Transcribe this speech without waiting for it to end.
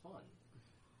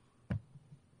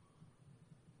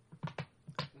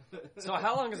So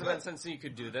how long has it been since you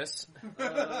could do this?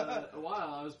 A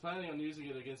while. I was planning on using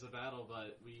it against the battle,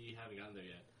 but we haven't gotten there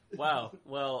yet. Wow.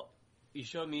 Well, you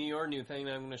showed me your new thing,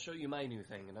 and I'm going to show you my new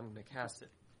thing, and I'm going to cast it.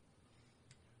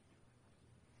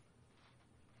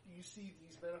 You see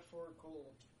these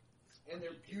metaphorical, and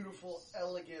they're beautiful,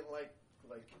 elegant, like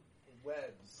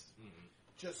webs,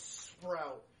 just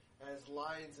sprout as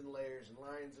lines and layers and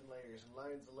lines and layers and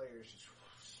lines and layers just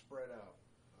spread out.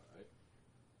 All right.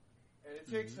 And it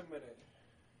takes a minute.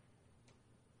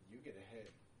 You get a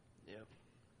hit. Yep.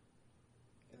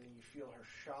 And then you feel her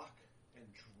shock and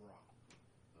drop.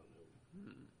 Oh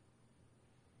no.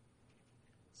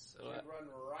 So You run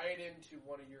right into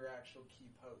one of your actual key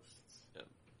posts.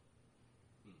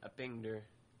 I pinged her.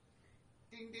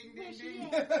 Ding, ding, ding, ding.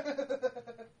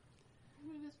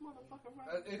 This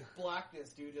motherfucker It's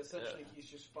blackness, dude. Essentially, he's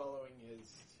just following his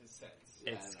sense.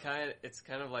 Yeah, It's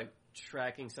kind of like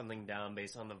tracking something down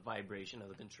based on the vibration of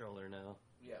the controller now.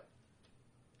 Yeah.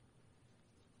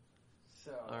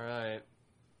 So. All right.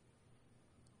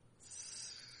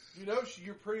 You know,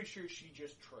 you're pretty sure she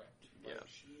just tripped. Like, Yeah.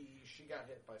 She got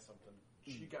hit by something.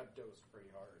 She got dosed pretty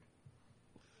hard.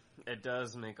 It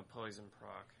does make a poison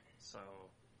proc, so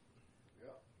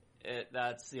Yeah.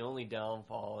 that's the only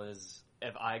downfall is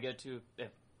if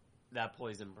that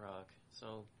poison proc.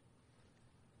 So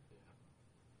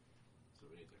So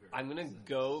we need to hurry. I'm gonna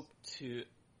go to.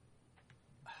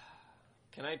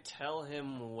 Can I tell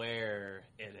him where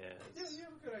it Yeah, is? you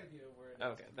have a good idea where it is.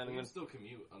 Okay, then We I'm can gonna. still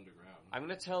commute underground. I'm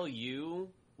gonna tell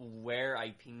you where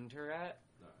I pinged her at.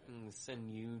 Alright. And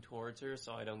send you towards her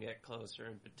so I don't get closer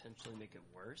and potentially make it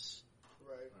worse.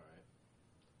 Right. Alright.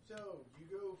 So, you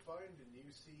go find and you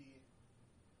see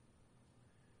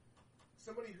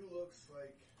somebody who looks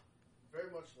like, very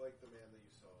much like the man that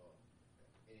you saw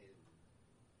in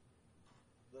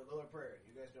the librarian.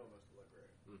 You guys know him as the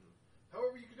librarian. Mm-hmm.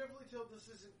 However, you can definitely tell this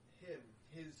isn't him.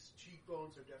 His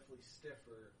cheekbones are definitely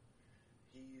stiffer.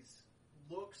 He's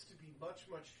looks to be much,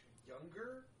 much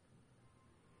younger.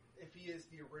 If he is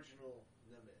the original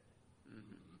Nemid.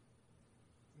 Mm-hmm.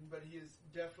 But he is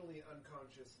definitely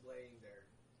unconscious laying there.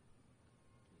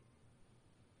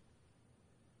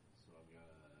 So I'm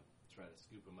gonna try to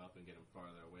scoop him up and get him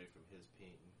farther away from his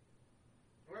ping.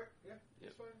 Alright, yeah, Yep.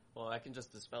 it's fine. Well, I can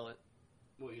just dispel it.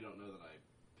 Well, you don't know that I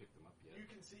picked them up yet. You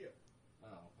can see him.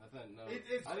 Oh, I thought no.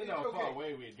 It's- I didn't know how far okay.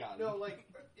 away we had gotten. No, like,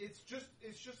 it's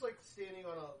just like standing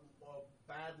on a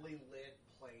badly lit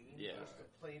plane. Yeah. Just a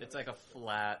plane It's of like a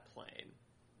flat plane.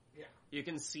 Yeah. You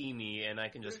can see me, and I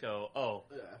can just go, oh,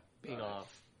 Yeah. ping Alright.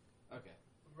 off. Okay.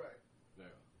 Right. Very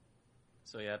well.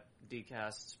 So, yeah,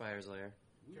 decast Spire's Lair.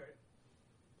 Okay.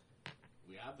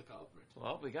 We have the culprit.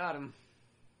 Well, we got him.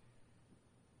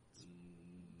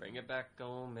 Mm, Bring it back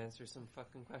home, answer some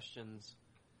fucking questions.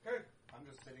 Okay. I'm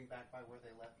just sitting back by where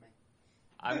they left me.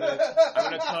 I'm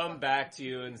gonna come back to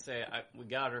you and say, we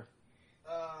got her.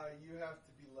 You have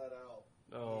to be let out.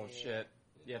 Oh, Yeah. shit.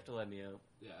 You have to let me out.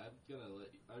 Yeah, I'm gonna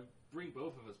let you. I bring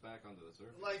both of us back onto the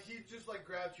surface. Like, he just, like,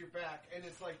 grabs your back, and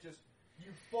it's like just,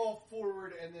 you fall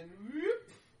forward, and then, whoop,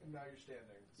 and now you're standing.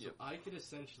 So I could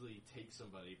essentially take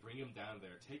somebody, bring him down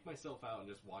there, take myself out, and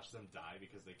just watch them die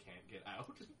because they can't get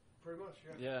out. Pretty much,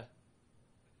 yeah. Yeah.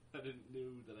 I didn't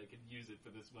know that I could use it for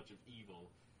this much of evil.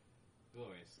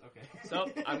 Glorious. Okay. So,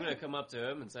 I'm gonna come up to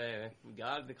him and say, we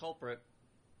got the culprit.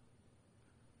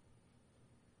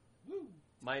 Woo!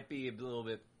 Might be a little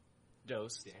bit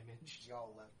dosed. Damaged.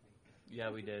 Y'all left me.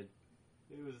 Yeah, we did.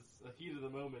 It was a heat of the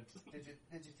moment. Did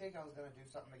you think I was gonna do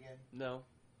something again? No.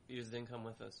 You just didn't come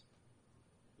with us.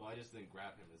 Well, I just didn't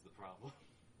grab him is the problem.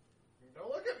 Don't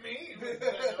look at me!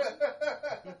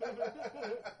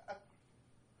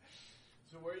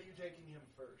 So where are you taking him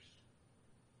first?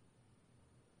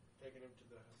 Taking him to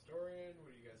the historian? What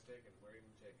are you guys taking? Where are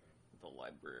you taking him? The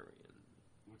librarian.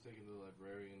 We're taking the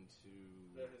librarian to...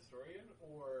 The historian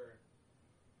or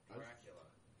Dracula?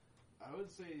 I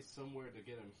would say somewhere to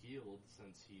get him healed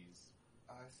since he's...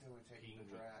 I say we take King the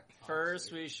of the- drac.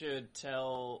 First,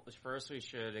 we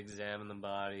should examine the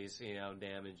bodies, see how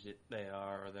damaged they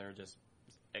are, or they're just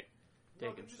taking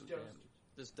they're just some dosed. damage.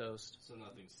 Just dosed. So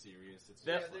nothing serious. It's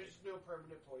Yeah, just there's no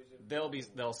permanent poison.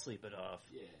 They'll sleep it off.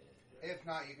 Yeah. If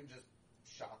not, you can just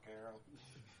shock arrow.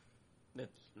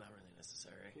 It's not really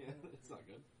necessary. Yeah, it's not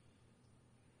good.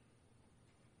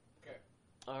 Okay.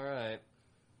 Alright.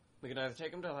 We can either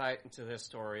take him to the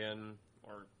historian,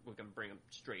 or we can bring him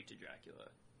straight to Dracula.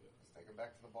 Let's take him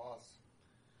back to the boss.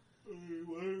 Why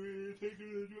are we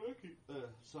taking the Dracula?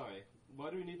 Sorry. Why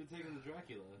do we need to take him to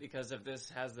Dracula? Because if this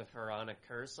has the pharaonic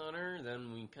curse on her,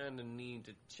 then we kind of need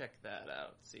to check that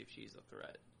out, see if she's a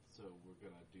threat. So we're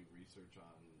gonna do research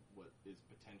on what is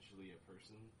potentially a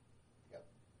person? Yep.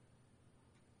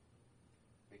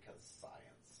 Because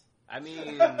science. I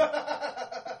mean,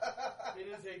 It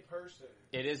is a person.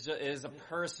 it is a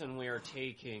person we are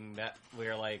taking that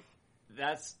we're like,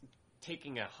 that's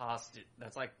taking a hostage.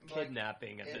 That's like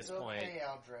kidnapping at this point. It's okay,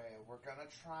 Aldrea. We're gonna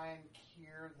try and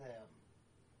cure them.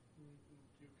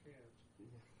 You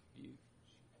can't.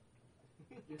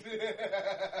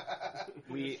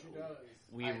 We She does.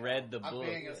 we I know. read the I'm book.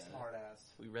 being a smartass.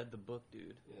 We read the book,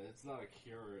 dude. Yeah, it's not a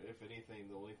cure. If anything,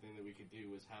 the only thing that we could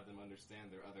do is have them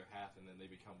understand their other half, and then they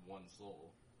become one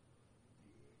soul.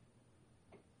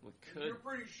 We You're could.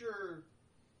 pretty sure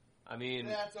I mean,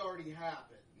 that's already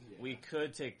happened. Yeah. we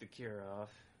could take the cure off.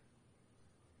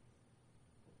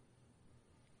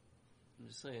 I'm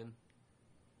just saying.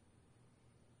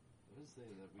 I'm saying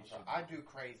that we I'm should. sorry, I do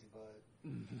crazy, but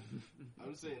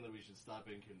I'm saying that we should stop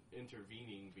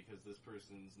intervening because this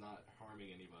person's not harming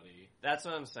anybody. That's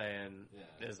what I'm saying.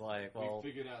 Yeah. Is like, well, we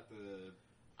figured out the.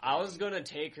 I was gonna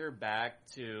take her back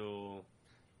to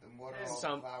then what are all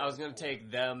some. the I was gonna flowers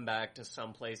take them back to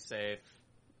someplace safe.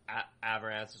 Have her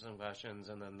answer some questions,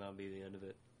 and then that'll be the end of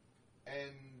it. for?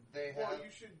 And they Well, have. you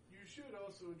should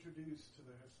also introduce to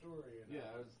the historian. Yeah,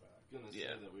 I was gonna say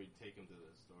Yeah. that we'd take him to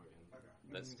the historian. Okay.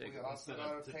 Let's take we it. also Instead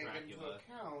got of to to take into Dracula.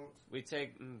 account We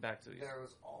take back to the. there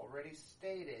was already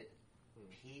stated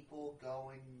people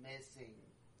going missing.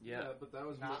 Yeah. But that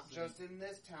was Not mostly- just in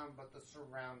this town, but the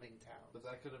surrounding towns. But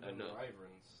that could have I been the know.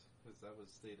 Wyverns, because that was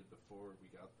stated before we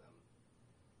got them.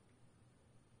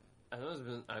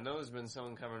 I know there's been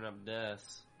someone covering up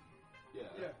deaths. Yeah.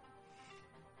 Yeah.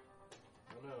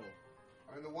 I know.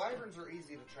 I mean, the wyverns are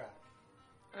easy to track.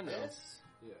 I know. This,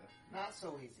 Yeah. not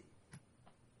so easy.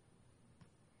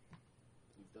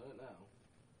 We've done it now.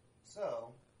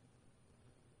 So,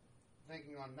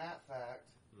 thinking on that fact,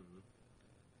 Mm-hmm.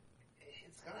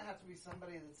 it's gonna have to be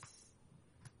somebody that's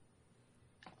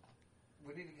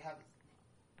we need to have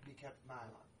be kept an eye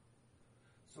on.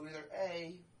 So either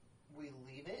A, we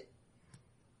leave it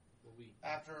Well, we.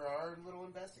 after our little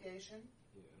investigation,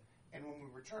 Yeah. and when we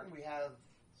return, we have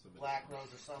Somebody- Black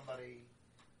Rose or somebody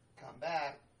come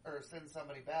back or send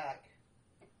somebody back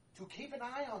to keep an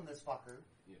eye on this fucker.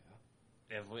 Yeah.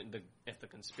 If the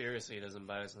conspiracy doesn't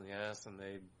bite us in the ass, then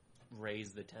they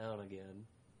raise the town again.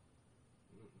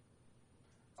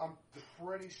 I'm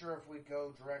pretty sure if we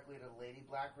go directly to Lady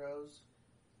Black Rose,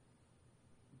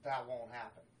 that won't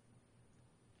happen.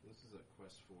 This is a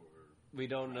quest for. We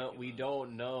don't know. We Dracula.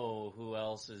 don't know who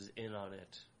else is in on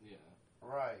it. Yeah.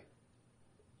 Right.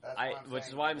 That's Which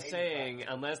is why I'm saying,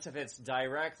 unless if it's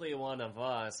directly one of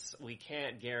us, we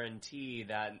can't guarantee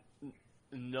that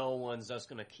no one's just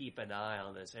going to keep an eye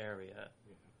on this area.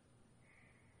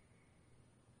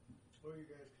 Or you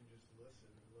guys can just listen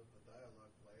and let the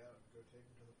dialogue play out and go take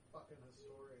him to the fucking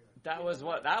historian. That was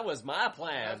my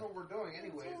plan. That's what we're doing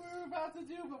anyways. That's what we were about to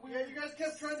do, but we. Yeah, you guys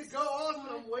kept trying to go off,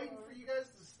 and I'm waiting for you guys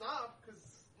to stop because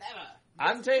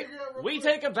Never. We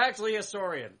take him back to the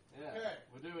historian. Yeah. Okay.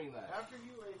 We're doing that. after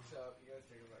you wakes up, you guys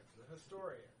take him back to the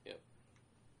historian. Yep.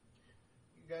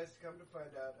 You guys come to find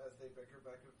out as they bicker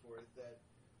back and forth that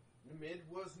Namid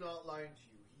was not lying to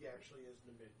you. He actually is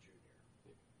Namid Jr.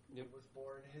 Yep. He was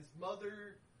born. His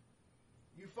mother.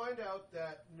 You find out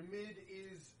that Namid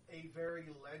is a very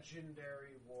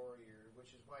legendary warrior, which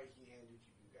is why he handed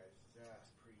you guys his ass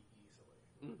pretty easily.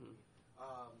 Mm-hmm.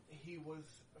 He was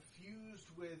fused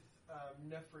with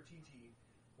Nefertiti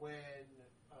when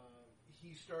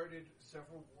he started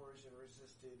several wars and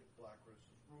resisted Black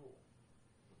Rose's rule.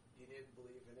 He didn't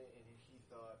believe in it, and he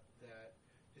thought that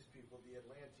his people, the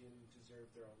Atlanteans,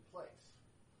 deserved their own place.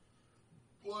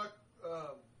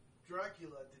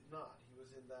 Dracula did not. He was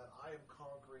in that I am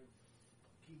conquering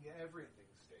fucking everything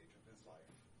stage of his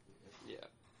life. Yeah.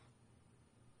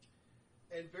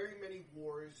 And very many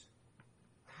wars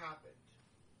happened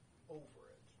over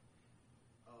it.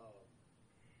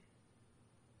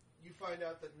 You find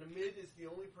out that Namid is the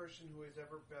only person who has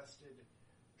ever bested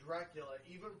Dracula,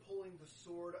 even pulling the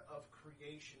sword of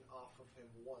creation off of him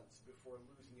once before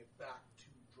losing it back to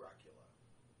Dracula.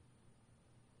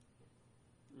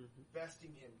 Mm-hmm.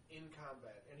 Besting him in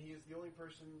combat. And he is the only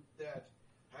person that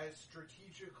has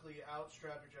strategically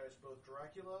out-strategized both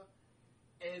Dracula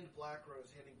and Black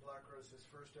Rose, handing Black Rose his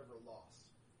first ever loss.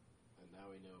 And now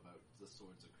we know about the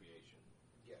Swords of Creation.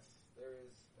 Yes, there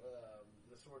is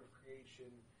the Sword of Creation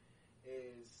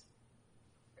is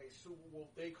a well,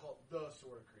 they call it the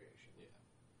Sword of Creation.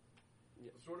 Yeah.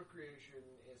 Yep. The Sword of Creation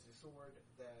is a sword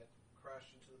that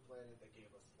crashed into the planet that gave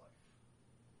us life.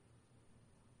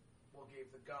 Well,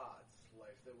 gave the gods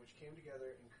life, that which came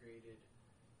together and created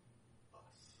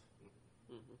us.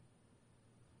 Mm-hmm.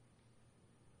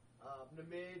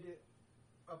 Namid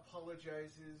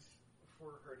apologizes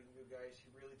for hurting you guys. He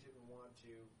really didn't want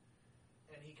to.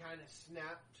 And he kind of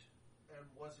snapped and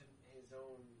wasn't his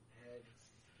own head.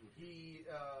 He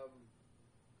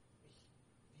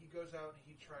goes out and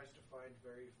he tries to find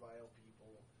very vile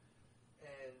people.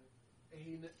 And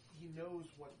he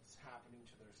knows what's happening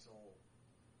to their soul.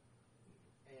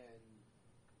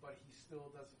 But he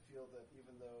still doesn't feel that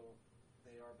even though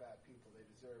they are bad people, they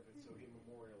deserve it, so he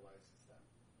memorializes them,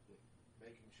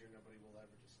 making sure nobody will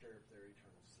ever disturb their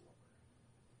eternal slumber.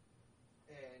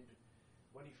 And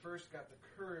when he first got the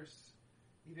curse,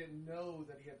 he didn't know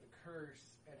that he had the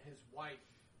curse, and his wife,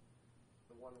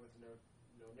 the one with no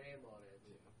name on it,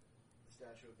 the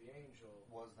statue of the angel,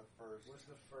 was the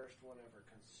first one ever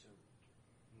consumed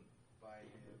by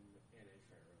him in a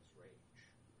pharaoh's rage.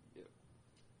 Yep.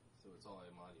 So it's all a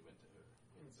monument to her.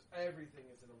 Everything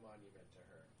is a monument to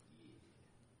her. Yeah.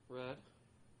 Red?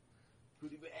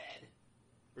 Pretty bad.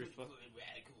 Pretty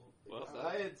radical. Well,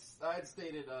 So I had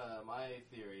stated my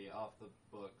theory off the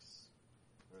books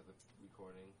or the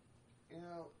recording. You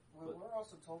know, we're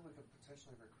also told we could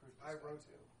potentially recruit this I guy wrote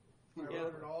too. I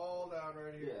wrote it all down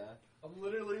right here. Yeah. I'm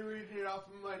literally reading it off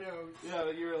of my notes. Yeah,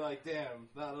 but you were like, damn,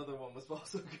 that other one was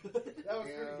also good. That was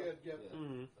pretty good. Yep. Yeah.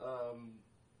 Mm-hmm.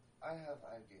 I have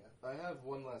an idea. I have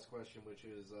one last question, which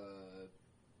is,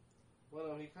 well,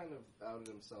 no, he kind of outed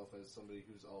himself as somebody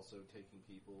who's also taking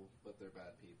people, but they're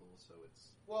bad people, so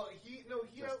it's... Well, he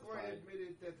outright Justified.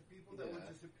 admitted that the people that were Yeah.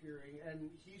 disappearing, and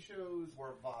he shows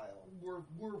We're vile.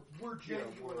 were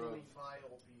genuinely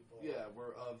vile people. Yeah,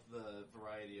 we're of the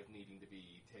variety of needing to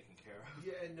be taken care of.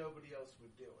 Yeah, and nobody else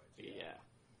would do it. Yeah.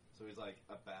 So he's like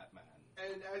a Batman.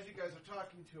 And as you guys are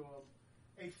talking to him,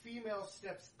 a female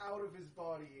steps out of his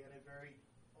body in a very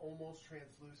almost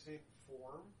translucent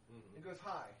form and goes,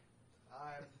 "Hi,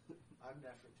 I'm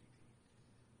Nefertiti."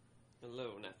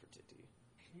 Hello, Nefertiti.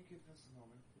 Can you give us a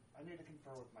moment? I need to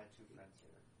confer with my two friends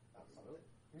here about something.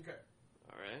 Okay.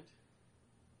 All right.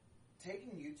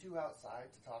 Taking you two outside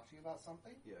to talk to you about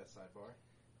something? Yeah, sidebar.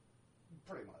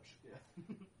 Pretty much. Yeah.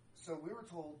 So we were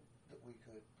told that we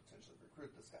could potentially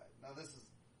recruit this guy. Now this is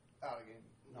out of game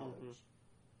knowledge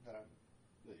that I'm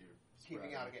That you're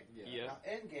keeping out of game. Yeah. Now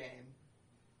in game,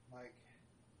 Mike,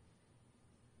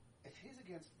 if he's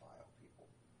against vile people,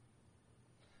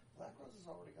 Black Rose has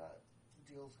already got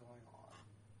deals going on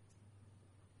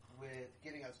with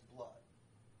getting us blood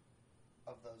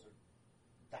of those who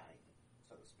are dying,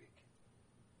 so to speak.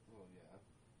 Well, yeah.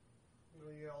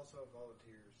 Well, you also have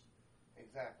volunteers.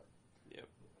 Exactly. Yep.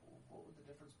 What would the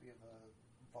difference be of a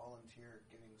volunteer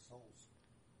giving souls?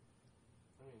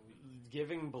 I mean,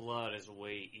 Giving blood is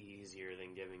way easier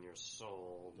than giving your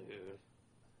soul, dude.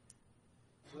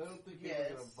 I don't think you're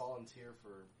going to volunteer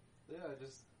for... Yeah,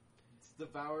 just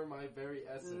devour my very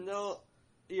essence. No,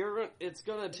 it's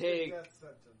gonna It's a take... death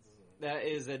sentence. That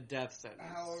is a death sentence.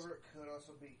 However, it could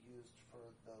also be used for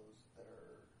those that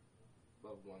are...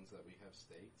 The ones that we have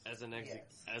stakes. As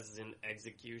an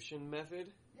execution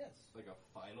method? Yes. Like a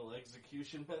final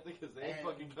execution method, because they ain't And,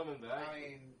 fucking coming back. I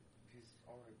mean, he's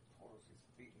already told us he's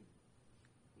beaten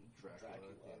Dracula.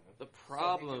 Dracula. Yeah. The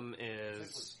problem so he could is...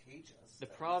 potentially teach us The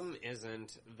things. problem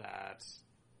isn't that...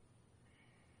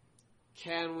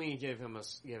 Can we give him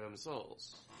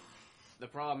souls? The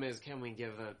problem is, can we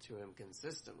give it to him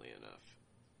consistently enough?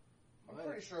 I'm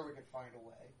pretty sure we could find a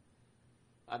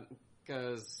way.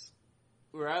 Because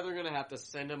we're either going to have to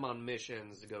send him on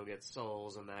missions to go get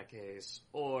souls in that case,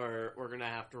 or we're going to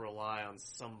have to rely on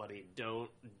somebody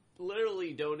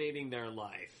literally donating their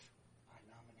life. I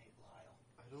nominate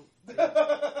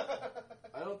Lyle.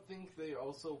 I don't think they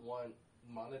also want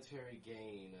monetary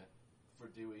gain for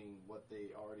doing what they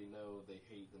already know they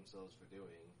hate themselves for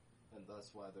doing, and thus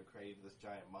why they're creating this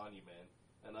giant monument,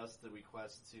 and us to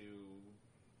request to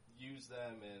use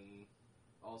them and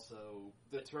also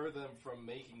deter them from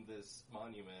making this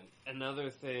monument. Another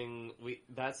thing,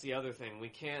 that's the other thing. We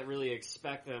can't really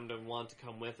expect them to want to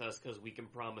come with us because we can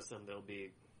promise them they'll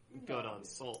be good on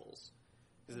souls.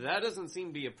 Because that doesn't seem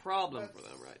to be a problem for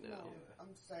them right now. No,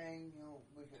 I'm saying,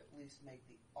 we could at least make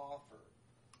the offer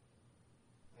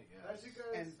I guess. As you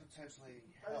guys, and potentially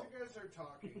help. as you guys are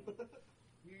talking,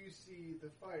 you see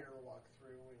the fighter walk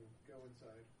through and go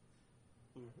inside.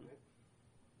 Mm-hmm.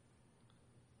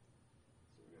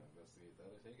 So we're gonna investigate that,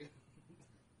 I take it.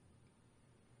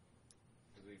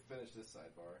 Because we finished this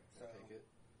sidebar, I take it.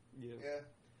 Yeah.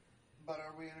 But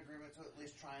are we in agreement to at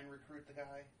least try and recruit the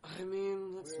guy? I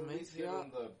mean, let's We'll at make least the give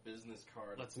him the business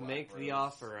card. let's Black make the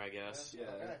Rose. offer, I guess. Yeah.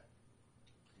 Okay.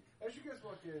 As you guys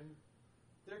walk in,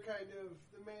 they're kind of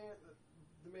the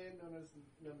man known as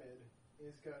Namid.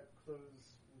 He's got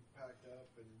clothes packed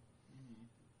up,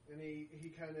 and he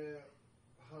kind of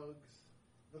hugs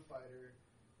the fighter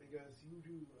and goes, "You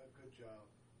do a good job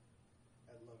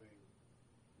at loving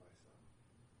my son."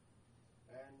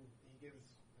 And he gives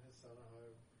his son a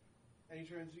hug. And he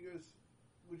turns and he goes,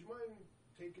 "Would you mind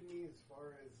taking me as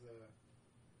far as the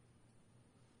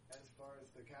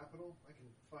capital? I can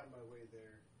find my way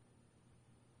there."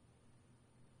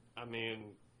 I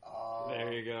mean,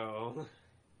 there you go.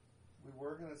 We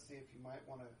were going to see if you might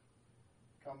want to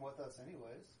come with us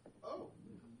anyways. Oh,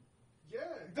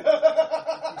 yeah.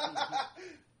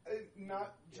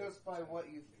 Not just by what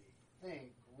you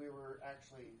think. We were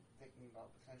actually thinking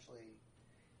about potentially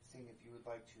seeing if you would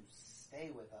like to stay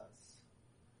with us.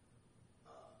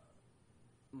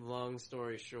 Long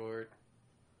story short,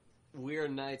 we're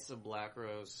Knights of Black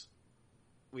Rose.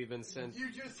 We've been sent...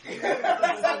 You just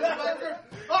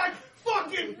I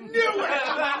fucking knew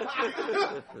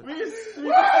it! We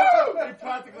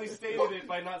practically stated it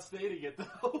by not stating it,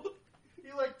 though.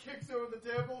 He kicks over the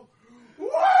table. Woo!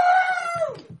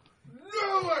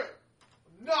 Knew it!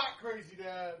 Not crazy,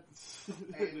 Dad.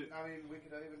 And, I mean, we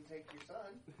could even take your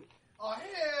son. Oh,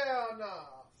 hell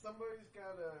no. Somebody's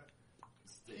gotta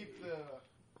keep the...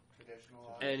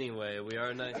 Traditional. Anyway, we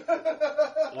are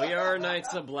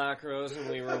Knights of Black Rose, and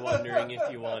we were wondering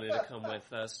if you wanted to come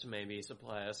with us to maybe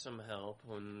supply us some help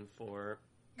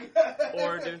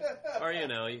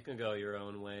you can go your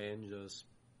own way and just...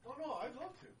 Oh, no, I'd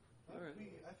love to. All right.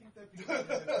 I think that'd be good.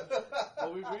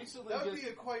 Well, we recently That'd just...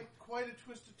 be quite a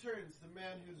twist of turns. The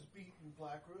man who's beaten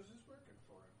Black Rose is working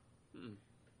for him.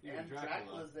 And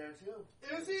Dracula's there too.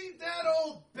 Is he that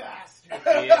old bastard?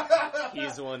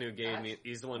 He's the one who gave me.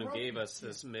 He's the one who gave us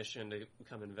this mission to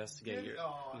come investigate your.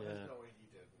 Oh, Yeah. there's no way he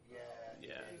didn't.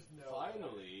 Yeah. There's no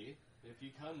Finally, if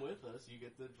you come with us, you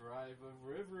get to drive a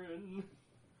Wyvern.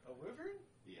 A wyvern?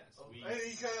 Yes. And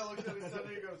he kind of looks at his son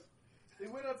and he goes, "They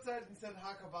went outside and said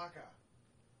Hakabaka."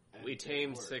 And We it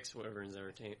tamed worked. 6 wyverns that are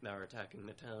attacking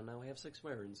the town. Now we have 6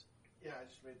 wyverns. Yeah, I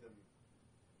just made them.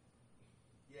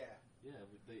 Yeah. Yeah,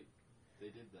 but they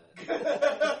did that.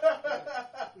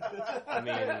 I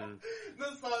mean,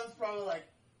 The son's probably like...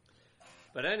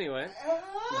 but anyway,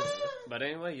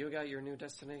 you got your new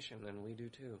destination, and we do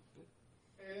too.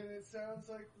 And it sounds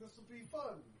like this will be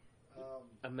fun.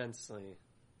 Immensely.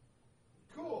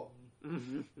 Cool.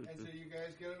 Mm-hmm. And so you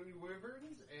guys get on your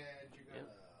wyverns, and you're gonna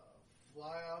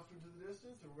fly off into the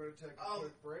distance, and we're gonna take a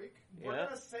quick break. We're going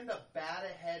to send a bat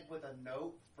ahead with a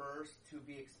note first to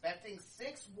be expecting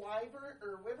 6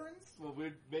 wyverns. Well,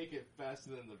 we'd make it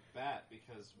faster than the bat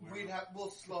because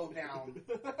We'll slow down. You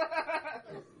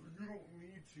don't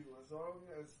need to. As long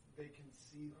as they can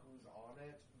see who's on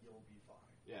it, you'll be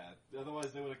fine. Yeah,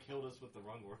 otherwise they would have killed us with the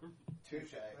rungworm.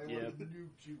 Touche. They would have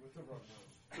nuked you with the run.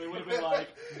 They would have been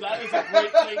like, that is a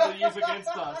great thing to use against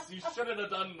us. You shouldn't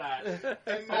have done that.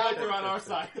 And Now now they're on our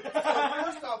side.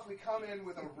 first off, we come in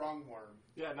with a rungworm.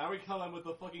 Yeah, now we come in with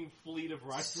a fucking fleet of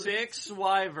riders. 6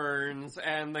 wyverns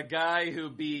and the guy who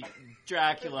beat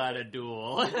Dracula at a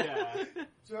duel. Yeah.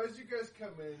 So as you guys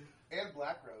come in, And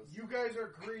Black Rose. you guys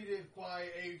are greeted by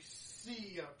a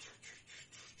sea of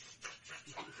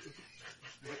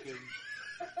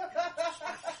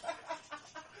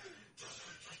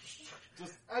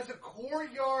as a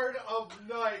courtyard of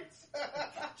knights.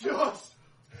 Just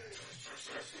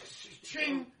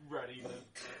ching, Ready to...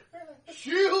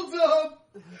 shields up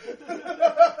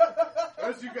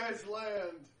as you guys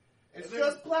land. It's And then-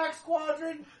 just Black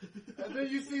Squadron. And then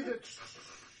you see that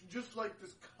just like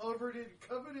this coveted,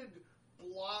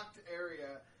 blocked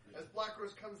area as Black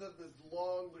Rose comes out this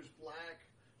long, there's black,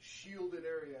 shielded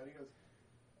area, and he goes,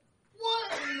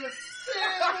 "What in the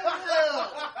Sam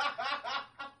hell?"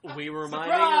 We were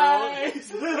minding our own. As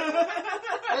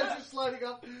you're sliding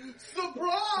up,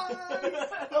 surprise!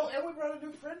 Oh, and we brought a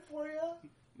new friend for you.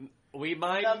 We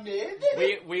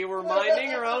were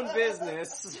minding our own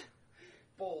business.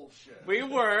 Bullshit. We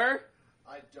were.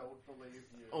 I don't believe you.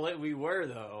 We were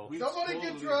though. Somebody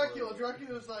get Dracula.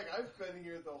 Dracula's like, "I've been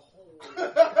here the whole way."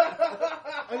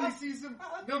 And he sees him,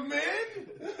 "The man?"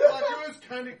 Black Rose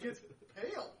kind of gets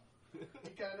pale. He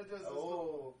kind of does this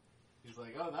little... He's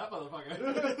like, oh, that motherfucker.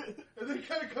 And they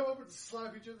kind of come up and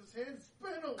slap each other's hands. It's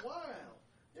been a while.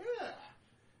 Yeah.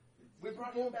 We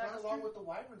brought him back along with the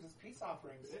wyverns as peace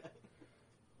offerings.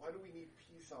 Why do we need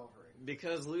peace offerings?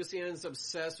 Because Lucian's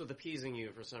obsessed with appeasing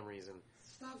you for some reason.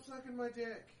 Stop sucking my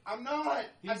dick. I'm not.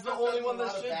 He's the only one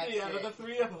that should be out of the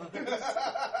 3 of us.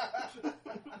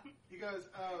 He goes,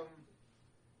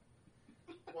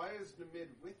 why is Namid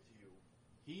with you?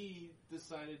 He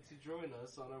decided to join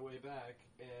us on our way back,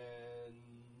 and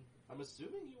I'm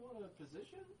assuming you want a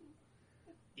position?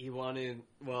 He wanted.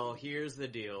 Well, here's the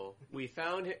deal. We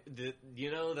found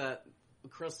you know that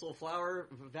Crystal Flower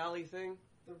Valley thing?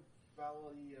 The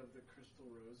Valley of the Crystal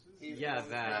Roses? He's Yeah, the one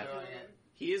who's that. been doing it.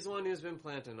 He is the one who's been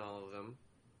planting all of them.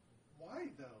 Why,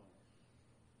 though?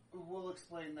 We'll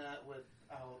explain that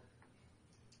without.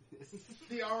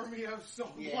 The army of Soul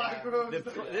Yeah. Black Rose.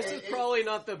 This is probably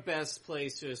not the best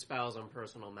place to espouse on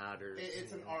personal matters.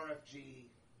 It's an RFG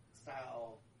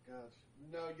style. Gosh.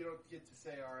 No, you don't get to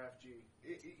say RFG.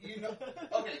 You know.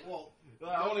 Okay, well,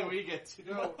 Only we get to.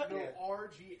 No, Yeah.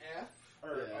 RGF.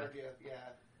 or Yeah. RGF, yeah.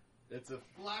 It's a.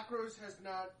 Black Rose has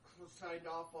not signed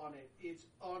off on it. It's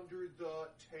under the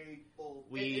table.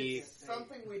 We- It's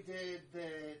something we did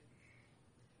that.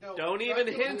 No, Don't even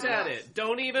Dracula hint asked. at it.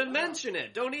 Don't even mention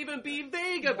it. Don't even be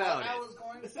vague about what I it. was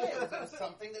going to say it was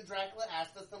something that Dracula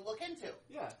asked us to look into.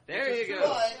 Yeah. There you go.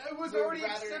 But It was we'd already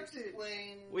rather accepted.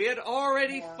 explain- We had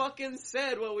already Yeah. fucking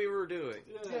said what we were doing.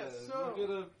 Yeah, Yeah, so- we're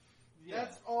gonna. Yeah.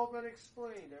 That's all been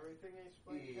explained. Everything I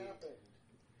explained Yeah. happened.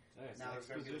 Nice. Now there's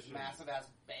going to be this Exposition. massive ass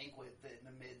banquet that in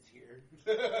the mid's here.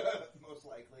 Most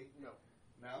likely. No.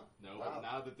 No? No, Wow.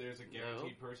 now that there's a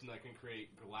guaranteed person that can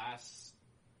create glass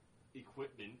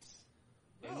equipment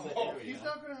in the No, area. he's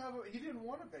not going to have a... He didn't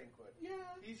want a banquet. Yeah.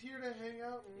 He's here to hang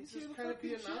out and He's here just to kind of be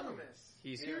fucking chill. anonymous.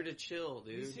 He's here to chill,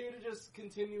 dude. He's here to just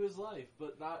continue his life,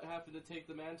 but not having to take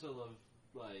the mantle of,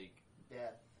 like,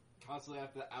 Death. constantly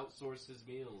have to outsource his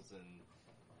meals and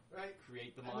Right?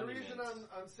 create the And the monuments. reason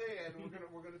I'm saying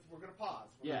we're gonna pause.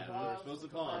 Yeah, gonna we're supposed to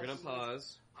pause. We're gonna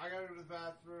pause. I gotta go to the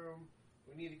bathroom.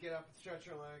 We need to get up and stretch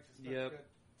our legs. It's been Yep. a good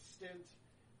stint,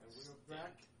 and we'll be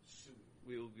back soon.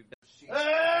 We will be back.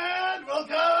 And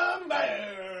welcome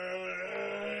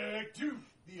back to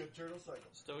the Eternal Cycle.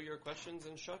 Stow your questions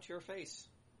and shut your face.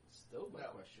 Still my No.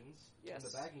 questions. Yes.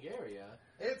 In the backing area.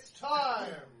 It's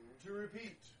time to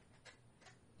repeat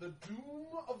the doom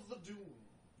of the doom.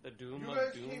 The doom You of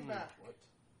guys doom. came back. What?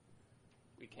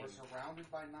 We came. We're surrounded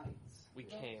by knights. We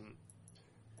came.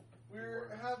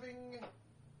 We're having.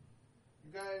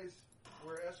 You guys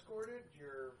were escorted.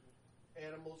 Your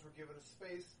animals were given a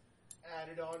space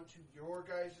added on to your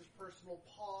guys' personal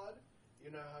pod. You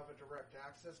now have a direct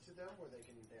access to them where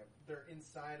they're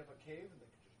inside of a cave and they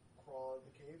can just crawl in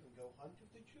the cave and go hunt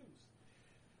if they choose.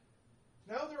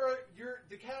 Now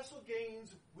the castle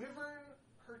gains wyvern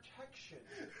protection.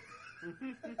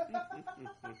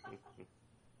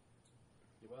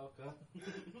 You're welcome.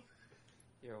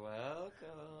 You're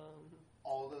welcome.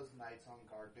 All those knights on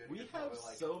guard, dude. We are have probably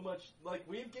like, so much. Like,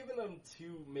 we've given them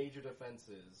 2 major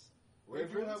defenses. We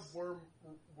do Wyverns- have worm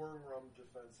rum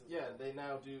defenses. Yeah, they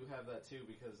now do have that too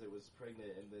because it was pregnant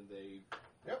and then they.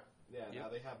 Yep. Yeah, now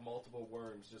Yep. they have multiple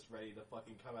worms just ready to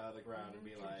fucking come out of the ground and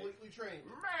be like, completely trained.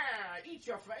 "Meh, eat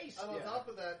your face!" And on Yeah. top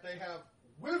of that, they have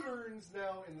wyverns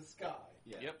now in the sky.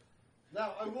 Yeah. Yep.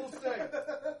 Now, I will say,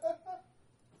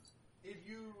 if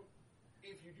you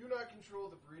do not control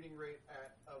the breeding rate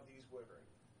of these wyvern,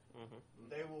 Mm-hmm.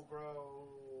 they will grow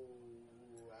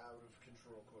out of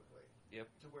control quickly. Yep.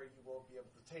 To where you won't be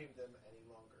able to tame them any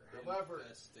longer. Infestation. However,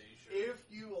 if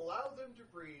you allow them to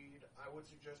breed, I would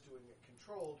suggest doing it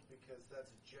controlled because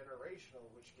that's generational,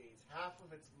 which gains half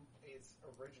of its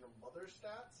original mother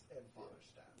stats and father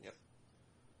stats. Yep.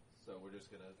 So we're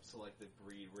just gonna selectively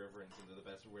breed wyverns into the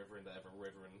best wyvern to ever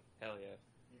wyvern, Hell yeah.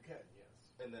 You can, yes.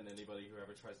 and then anybody who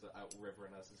ever tries to out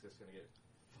wyvern us is just gonna get.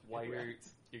 Why wrecked.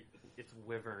 it's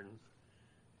wyvern.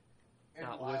 and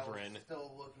not Lyle's wyvern.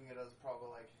 still looking at us, probably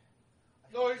like.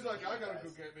 No, he's like, I gotta go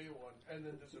get me one, and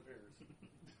then disappears.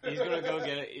 He's gonna go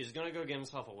get it. He's gonna go get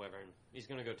himself a wyvern. He's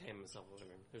gonna go tame himself a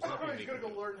wyvern. There's nothing He's we gonna can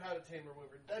go do. learn how to tame a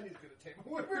wyvern, then he's gonna tame a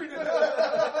wyvern.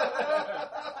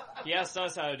 He asked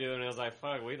us how to do it, and I was like,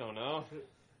 "Fuck, we don't know."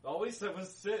 All we said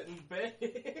was sit and bake.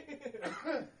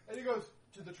 And he goes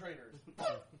to the trainers.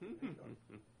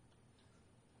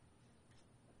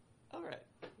 All right,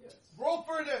 Yes. Roll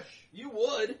for a dish. you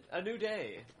would a new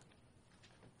day.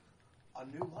 A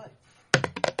new life.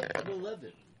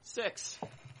 11. 6.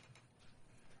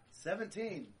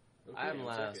 17. Okay, I'm I'll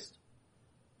last. take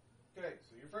it. Okay,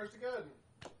 so you're first again.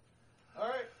 All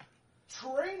right,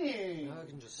 training. Now I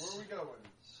can just Where are we going?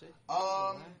 sit, Um,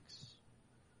 relax.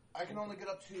 I can only get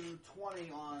up to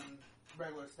 20 on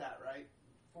regular stat, right?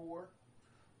 4?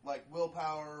 Like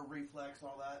willpower, reflex,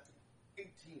 all that.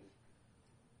 18.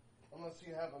 Unless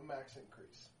you have a max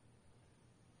increase.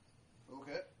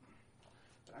 Okay.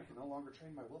 Then I can no longer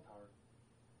train my willpower.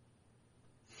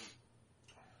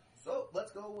 So,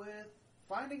 let's go with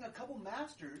finding a couple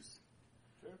masters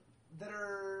Sure. that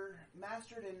are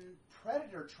mastered in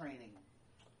predator training.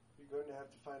 You're going to have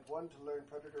to find one to learn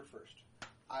Predator first.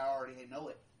 I already know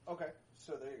it. Okay,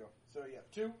 so there you go. So you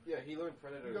have 2. Yeah, he learned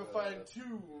Predator. You go find 2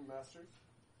 masters.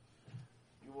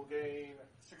 You will gain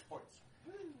 6 points.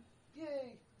 Yay!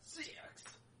 Yay! 6.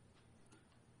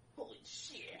 Holy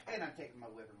shit. And I'm taking my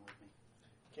wyvern with me.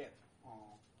 Can't.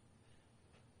 Aw.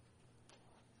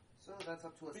 So that's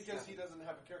up to us. Because he doesn't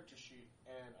have a character sheet,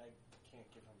 and I can't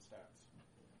give him stats.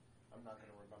 I'm not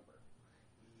going to remember.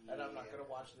 And I'm not going to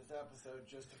watch this episode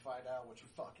just to find out what you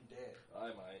fucking did. I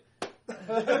might.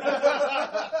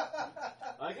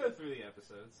 I go through the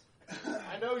episodes.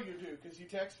 I know you do, because you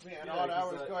text me at Yeah, odd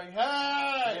 'cause hours I- going,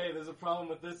 hey! Hey, there's a problem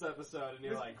with this episode, and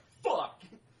you're like, fuck!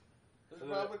 There's a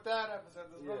problem with that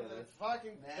episode. There's a problem with Yeah. that.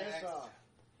 Fucking piss Next. off.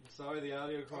 I'm sorry, the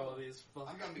audio quality is fuck.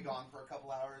 I'm gonna be gone for a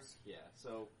couple hours. Yeah,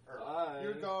 so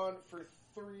You're gone for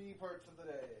 3 parts of the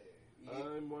day.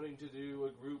 I'm wanting to do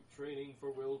a group training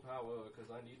for willpower, because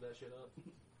I need that shit up.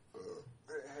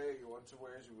 Hey, you want to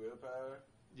where's your willpower?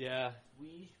 Yeah.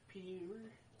 We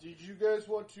peer. Did you guys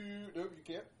want to... Nope, you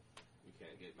can't. You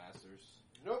can't get masters.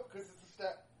 Nope, because it's a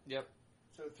stat. Yep.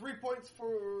 So 3 points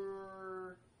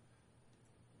for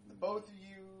the both of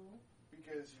you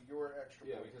because you're extra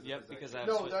Yeah, point. because Yep, of his because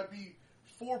action. I- No, that'd be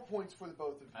 4 points for the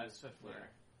both of you. As Swift Yeah. Learner.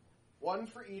 1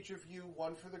 for each of you,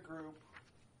 1 for the group,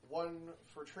 1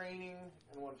 for training,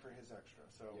 and 1 for his extra.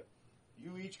 So Yep.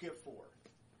 you each get 4.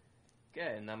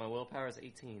 Okay, and now my willpower is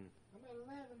 18. I'm at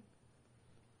 11.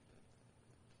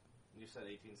 You said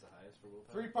 18 is the highest for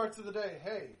willpower? 3 parts of the day.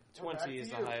 Hey, we're 20 back to is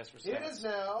the you. highest for It stats. is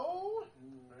now...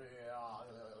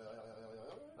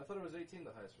 I thought it was 18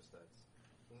 the highest for stats.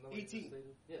 Isn't that what you just 18.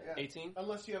 stated? Yeah. Yeah. 18?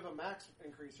 Unless you have a max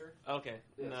increaser. Okay.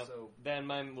 Yeah, No. so, Then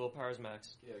my willpower is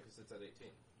max. yeah, because it's at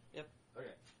 18. Yep.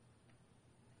 Okay.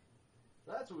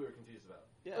 That's what we were confused about.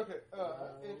 Yeah. Okay,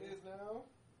 it is now...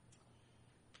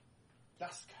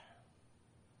 Dusk.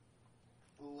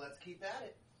 Let's keep at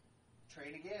it.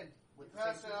 Train again with You the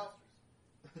same pass two out.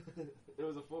 masters. It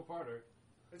was a 4-parter.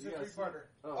 It's You a got 3-parter.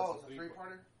 Oh, it's it's a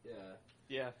 3-parter? Yeah.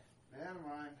 Yeah. Never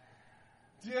mind.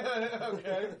 Yeah,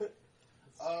 okay.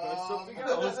 Something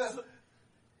else.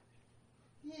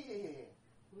 Yeah.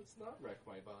 Let's not wreck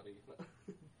my body.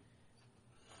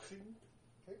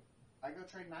 I go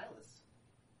train Nihilus.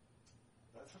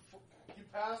 That's you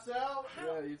pass out?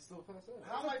 Yeah, you'd still pass out.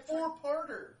 How am I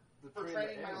 4-parter? For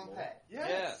training my own pet.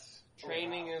 Yes.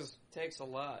 Training takes a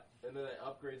lot. And then it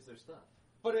upgrades their stuff.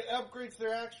 But it upgrades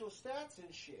their actual stats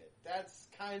and shit. That's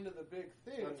kind of the big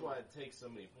thing. That's why it takes so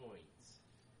many points.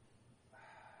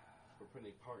 For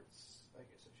putting parts, I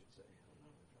guess I should say. I don't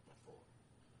know, I got my 4.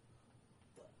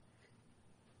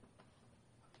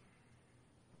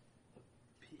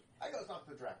 I go talk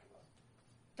to Dracula.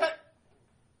 Okay.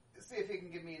 See if he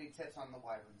can give me any tips on the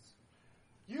wyverns.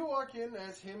 You walk in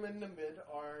as him and Namid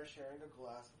are sharing a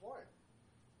glass of wine.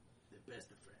 The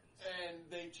best of friends. And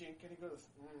they chink and he goes,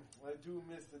 I do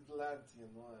miss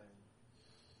Atlantean wine.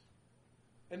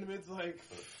 And Namid's like,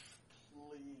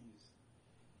 please.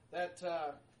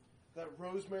 That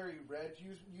rosemary red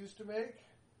you used to make?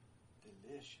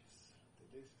 Delicious.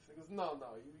 Delicious. He goes, no,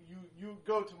 you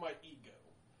go to my ego.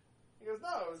 He goes,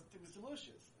 no, it was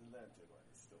delicious. Atlantean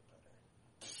wine is still better.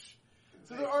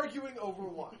 So they're arguing over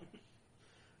wine.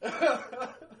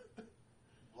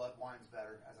 Blood wine's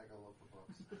better as I go look for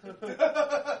books.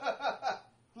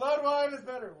 Blood wine is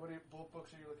better. What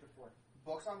books are you looking for?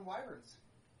 Books on wyverns.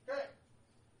 Great.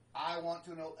 I want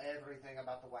to know everything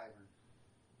about the wyvern.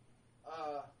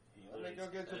 Let me go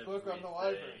get the book on the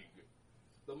wyvern.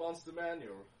 The Monster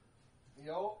Manual.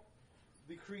 Yo.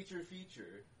 The Creature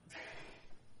Feature.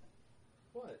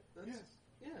 What? That's,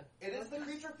 yeah. It is the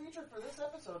creature feature for this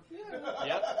episode. Yeah.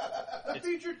 Yep. The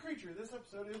featured creature this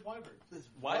episode is wyvern.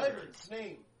 Wyverns.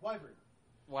 Name, wyvern.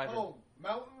 Wyvern. Home,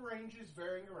 mountain ranges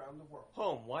varying around the world.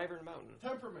 Home. Wyvern Mountain.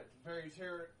 Temperament, very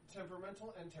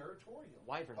temperamental and territorial.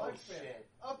 Wyvern. Oh, Lifespan, shit.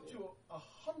 up to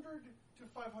 100 to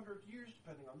 500 years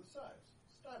depending on the size.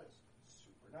 Status,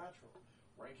 supernatural.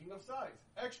 Ranking of size,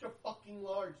 extra fucking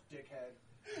large, dickhead.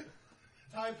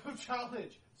 Type of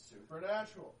challenge,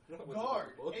 supernatural. That was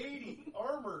Guard, a book. 80.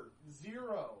 Armor,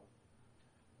 0.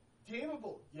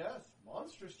 Tameable, yes.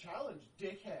 Monstrous challenge,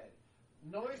 dickhead.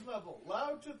 Noise level,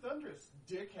 loud to thunderous,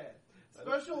 dickhead.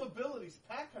 Special abilities,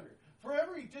 pack hunter. For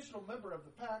every additional member of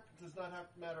the pack, does not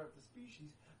have to matter of the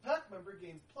species, pack member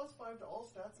gains +5 to all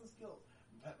stats and skills.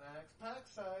 Max pack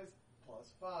size,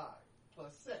 +5,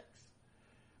 +6.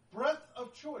 Breath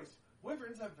of choice.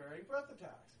 Wyverns have varying breath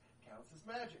attacks. Counts as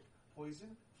magic,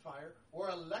 poison, fire, or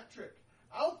electric.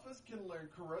 Alphas can learn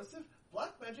corrosive,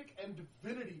 black magic, and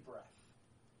divinity breath.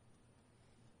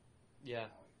 Yeah.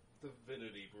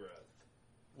 Divinity Breath.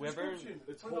 Wyvern. Description.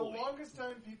 It's For holy. the longest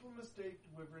time, people mistaked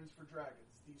wyverns for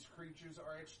dragons. These creatures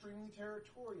are extremely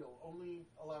territorial, only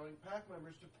allowing pack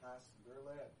members to pass through their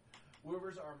land.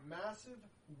 Wyverns are massive,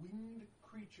 winged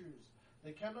creatures.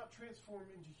 They cannot transform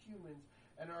into humans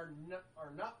and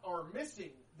are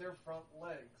missing their front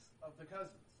legs of the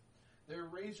cousins. Their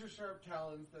razor-sharp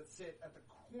talons that sit at the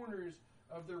corners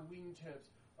of their wingtips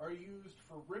are used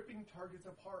for ripping targets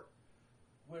apart.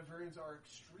 Wyverns are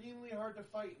extremely hard to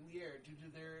fight in the air due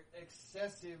to their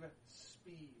excessive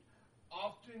speed,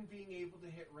 often being able to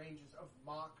hit ranges of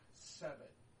Mach 7.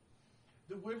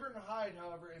 The wyvern hide,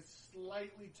 however, is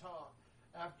slightly sought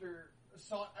after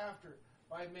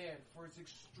by man for its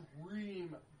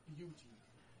extreme beauty.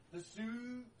 The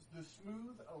smooth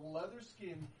leather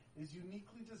skin is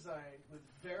uniquely designed with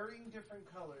varying different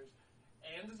colors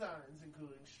and designs,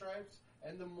 including stripes,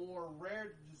 and the more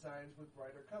rare designs with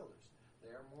brighter colors. They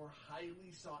are more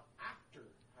highly sought after,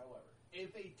 however.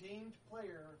 If a tamed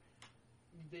player,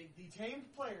 the tamed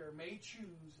player may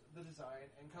choose the design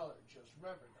and color. Just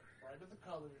remember, the brighter the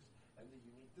colors and the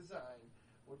unique design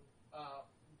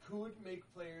could make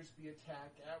players be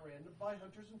attacked at random by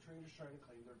hunters and trainers trying to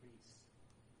claim their beasts.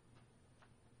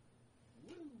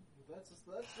 Woo. That's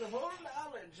the whole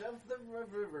knowledge of the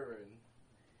wyvern.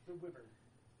 The wyvern.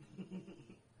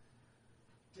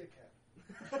 Dickhead.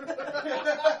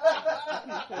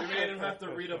 We made him have to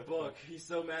read a book. He's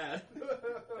so mad.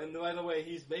 And by the way,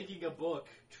 he's making a book.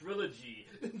 Trilogy.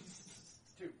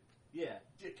 2. Yeah.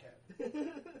 Dickhead.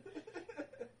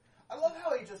 I love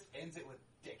how he just ends it with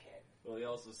dickhead. Well, he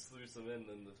also slew some in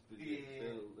the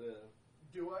Yeah.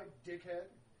 Do I, dickhead?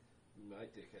 My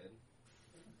dickhead.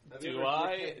 Have you Do ever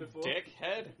I, dickhead before?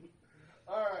 dickhead?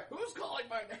 Alright, Who's calling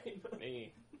my name?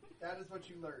 Me. that is what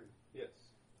you learn. Yes.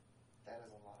 That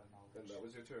is a lot of knowledge. And that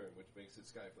was your turn, which makes it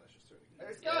Skyflash's turn again.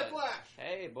 Hey, Skyflash!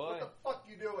 Hey, boy. What the fuck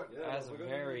you doing? Yeah, That's a we're gonna-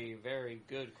 very, very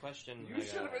good question. You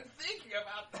should have been thinking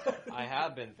about that. I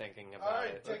have been thinking about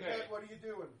Alright, it. dickhead, Okay. what are you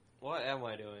doing? What am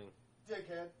I doing?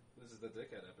 Dickhead. This is the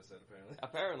dickhead episode, apparently.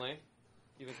 Apparently.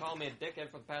 You've been calling me a dickhead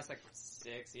for the past,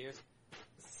 6 years.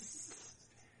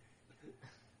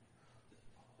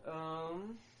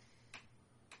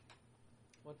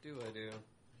 What do I do?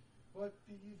 What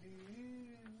do you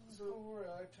do before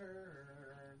I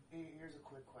turn? Here's a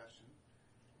quick question.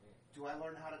 Do I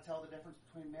learn how to tell the difference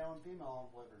between male and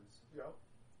female on wyverns? Yep.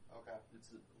 Okay.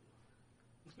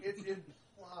 It's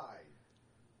implied.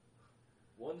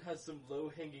 One has some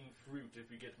low-hanging fruit,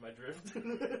 if you get my drift.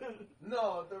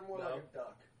 No, they're more No? like a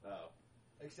duck. Oh.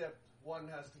 Except one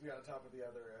has to be on top of the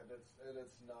other, and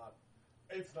it's not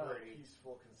a Pretty.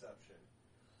 peaceful conception.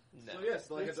 No. So yes,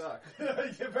 like It's- a duck.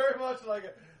 Yeah, very much like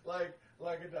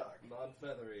a duck.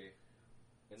 Non-feathery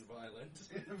and violent.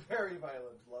 Very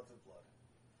violent, lots of blood.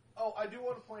 Oh, I do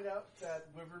want to point out that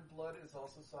wyvern blood is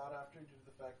also sought after due to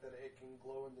the fact that it can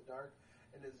glow in the dark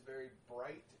and is very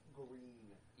bright green.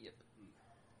 Yep.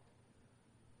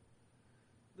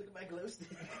 Look at my glow stick.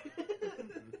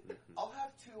 I'll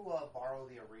have to borrow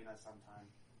the arena sometime.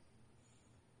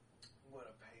 I'm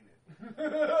gonna paint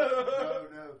it.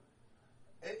 No.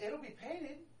 It'll be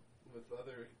painted With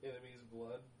other enemies'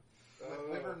 blood. with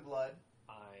wyvern blood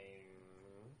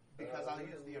because Oh. I'll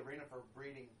use the arena for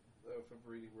breeding. Oh, for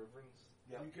breeding wyverns?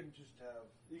 Yep. You can just have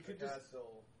You the could just-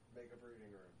 castle make a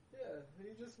breeding room. Yeah,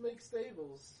 you just make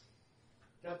stables.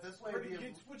 But this way,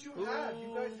 It's what you have.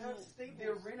 You guys have stables. the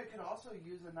arena can also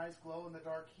use a nice glow in the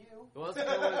dark hue. Who wants to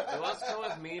go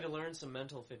with me to learn some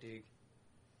mental fatigue?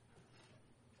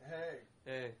 Hey,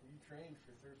 Hey. you trained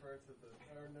for 3 parts of the.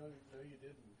 Or no, you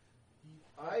didn't.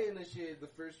 I initiated the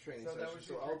first training So that session, was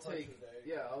so your I'll 3 parts take. of the day.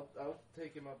 Yeah, I'll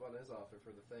take him up on his offer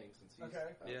for the thing since he's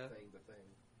Okay. Yeah. outthing the thing.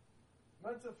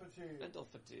 Mental fatigue. Mental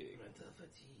fatigue. Mental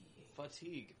fatigue.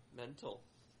 Fatigue. Mental.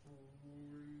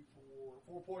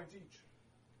 4 points each.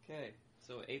 Okay.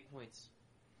 So 8 points.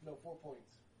 No, 4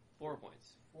 points. 4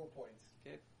 points. 4 points.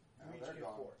 Okay. Now You each they're get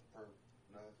gone 4. for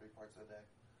another 3 parts of the day.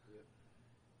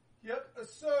 Yep.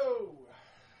 So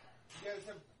you guys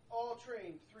have all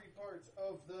trained 3 parts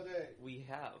of the day. We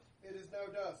have. It is now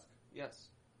dusk. Yes.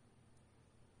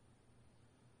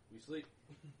 We sleep.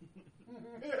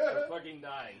 Okay. We're fucking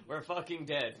dying. We're fucking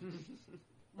dead.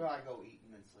 Well, I go eat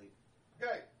and then sleep.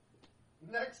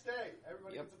 Next day,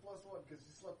 everybody Yep. gets a +1 because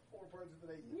you slept 4 parts of the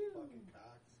day. You fucking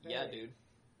cocks. Yeah, dude.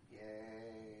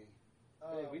 Yay.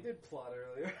 Hey, we did plot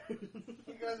earlier.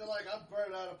 You guys are like, I'm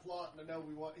burnt out of plot, and I know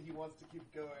he wants to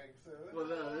keep going. So Well,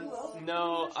 no, Who it's- else are you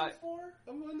No, doing I- missions for?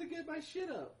 I'm wanting to get my shit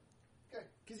up. Okay.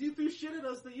 Because you threw shit at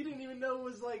us that you didn't even know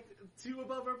was like 2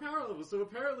 above our power level. So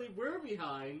apparently we're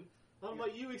behind on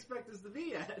what you expect us to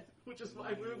be at, which is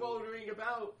why we're wondering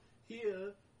about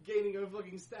here gaining our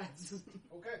fucking stats.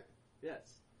 Okay.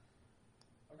 Yes.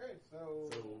 Okay, so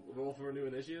So roll for a new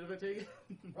initiative, I take it?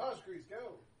 Rajgrease,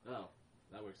 go. Oh,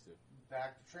 that works too.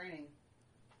 Back to training.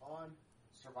 On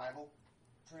Survival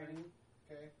training.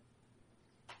 Okay.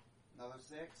 Another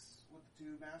 6 with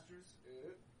the 2 masters.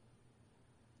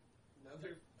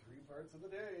 Another 3 parts of the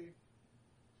day.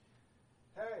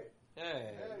 Hey,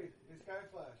 it's Sky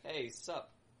Flash. Hey,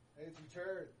 sup? Hey, it's your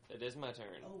turn. It is my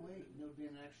turn. Oh wait, and there would be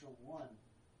an extra 1 on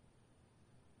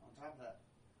top of that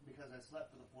because I slept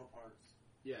for the 4 parts.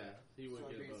 Yeah, he would So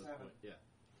get a it'd be bonus 7. point. Yeah.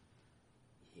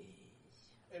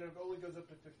 And it only goes up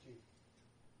to 15.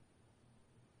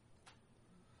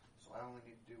 So I only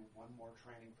need to do 1 more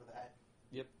training for that.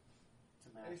 Yep. To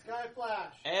Hey, master. Sky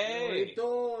Flash. Hey! What are you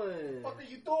doing? What are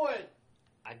you doing?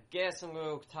 I guess I'm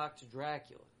going to talk to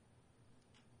Dracula.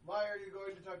 Why are you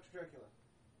going to talk to Dracula?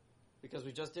 Because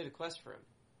we just did a quest for him.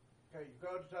 Okay, you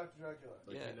go to talk to Dracula.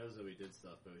 Like, Yeah. he knows that we did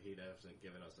stuff, but he hasn't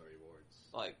given us our rewards.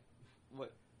 Like,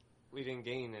 what? We didn't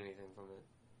gain anything from it.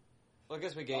 Well, I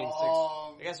guess we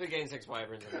gained 6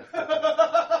 wyverns in that.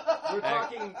 We're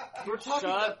talking. Shut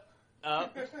up.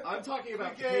 I'm talking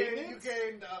about You payments.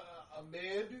 gained a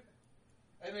mid,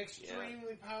 an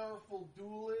extremely powerful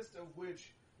duelist, of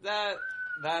which...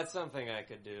 That's something I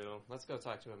could do. Let's go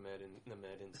talk to a med in the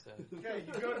med instead. Okay,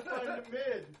 you go to find a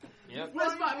mid. Yep.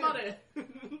 Where's my money?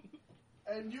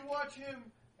 And you watch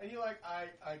him, and you're like, I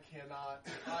cannot.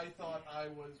 I thought I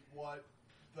was what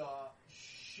the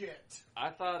shit. I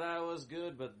thought I was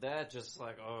good, but that just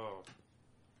like, oh,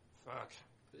 fuck.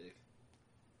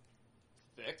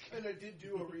 Thick. And I did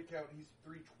do a recount. He's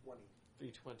 320.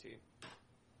 320.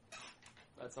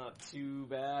 That's not too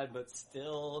bad, but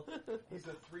still. He's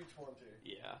a 320.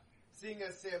 Yeah. Seeing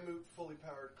as Samut fully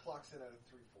powered clocks in at a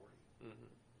 340.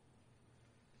 Mm-hmm.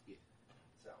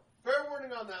 So, fair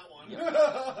warning on that one.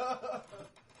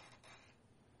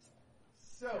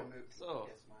 So, Kiss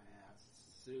my ass.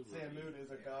 Samut is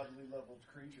a godly leveled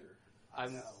creature.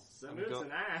 I'm Samut's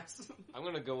an ass. I'm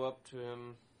gonna go up to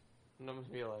him, and I'm gonna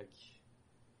be like,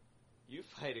 "You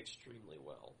fight extremely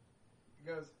well." He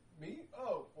goes, me?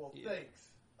 Oh, well, Yeah. thanks.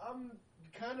 I'm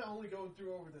kind of only going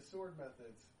through over the sword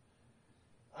methods.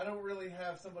 I don't really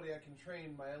have somebody I can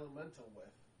train my elemental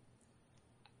with.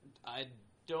 I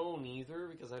don't either,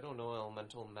 because I don't know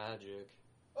elemental magic.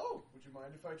 Oh, would you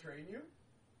mind if I train you?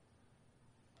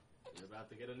 You're about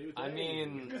to get a new thing. I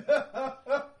mean,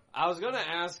 I was gonna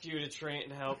ask you to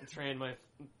help train my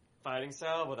fighting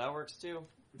style, but that works too.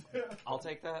 I'll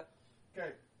take that.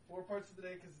 Okay, 4 parts of the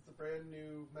day because it's a brand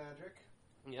new magic.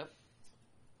 Yep.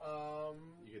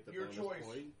 You get the your bonus choice.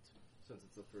 point since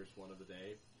it's the first one of the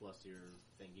day plus your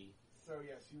thingy. So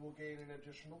yes, you will gain an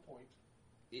additional point.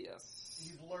 Yes.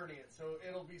 He's learning it, so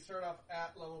it'll be start off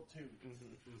at level 2.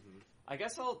 Mm-hmm. I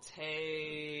guess I'll take.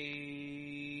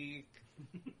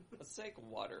 Let's take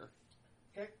water.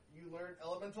 Okay, you learn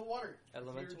elemental water.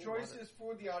 Elemental Your choices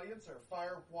water. for the audience are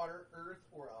fire, water, earth,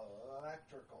 or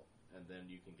electrical. And then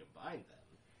you can combine them.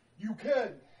 You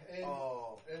can, and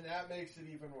Oh, and that makes it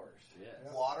even worse. Yes.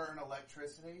 Yep. water and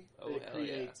electricity. Oh, it hell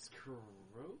yeah. creates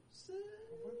corrosive?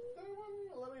 With that one,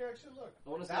 let me actually look. I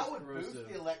want to say That would corrosive. boost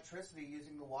the electricity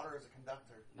using the water as a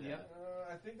conductor. Yeah.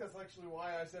 I think that's actually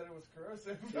why I said it was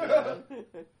corrosive. Yeah.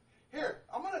 Here,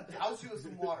 I'm gonna douse you with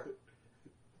some water.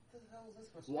 What the hell is this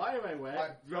supposed to be? Why am I wet?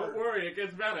 Like Don't dirt. worry, it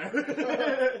gets better.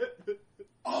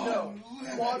 No,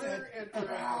 Unlimited water and earth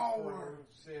are power.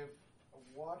 corrosive.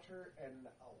 Water and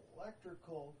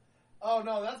electrical. Oh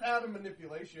no, that's atom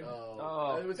manipulation.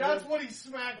 Oh. It was That's good. what he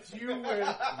smacked you with.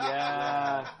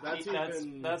 Yeah. That's that's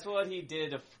even- that's what he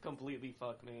did to completely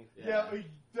fuck me. Yeah,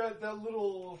 that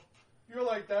little. You're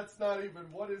like, that's not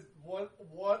even. What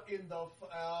in the? Oh,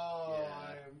 Yeah.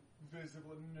 I am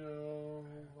visible. No.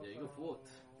 Yeah, you go fucked.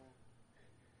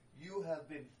 You have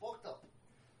been fucked up.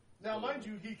 Now, mind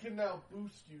you, he can now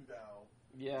boost you now.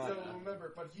 Yeah. So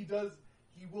remember, but he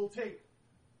will take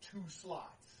 2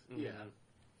 slots Mhm. Yeah,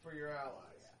 for your allies.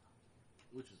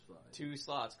 which is fine. 2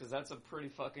 slots, because that's a pretty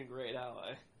fucking great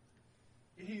ally.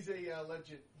 He's a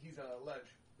legend. He's a ledge.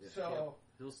 Yeah. So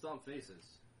He'll stomp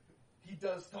faces. he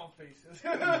does stomp faces. He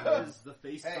is the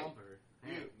face Hey, stomper.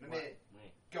 you, What? Namid.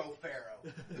 Go Pharaoh.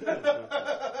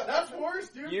 That's worse,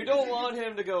 dude. You because don't want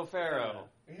him to go Pharaoh.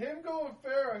 him going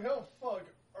Pharaoh. He'll fuck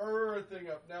everything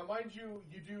up. Now, mind you,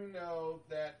 you do know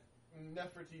that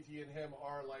Nefertiti and him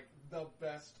are like the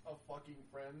best of fucking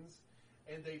friends,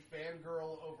 and they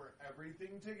fangirl over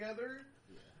everything together.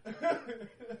 Just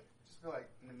be like,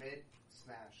 Namid,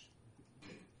 smash.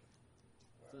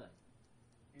 Fine.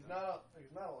 He's not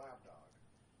a lapdog.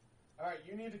 All right,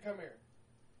 you need to come here,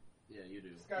 Yeah, you do.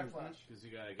 Sky Flash. Because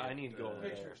you gotta get I need to go over there.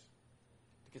 Pictures.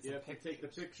 Get You some have to take the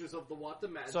pictures of the water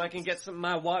magic. so I can get some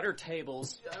my water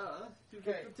tables. Yeah. You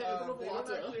Okay, get the table of they don't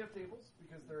water. actually have tables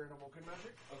because they're in Awoken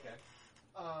magic. Okay.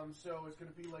 So it's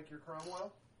going to be like your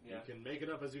Cromwell. Yeah. You can make it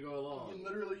up as you go along.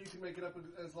 Literally, you can make it up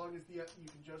as long as you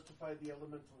can justify the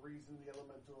elemental reason the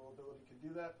elemental ability can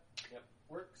do that. Yep.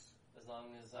 Works. As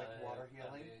long as Like water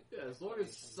healing? Yeah, as long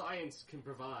as science can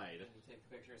provide. Can you take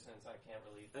the picture since I can't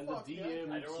really... And Fuck the yeah.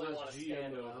 DM I don't really want to GM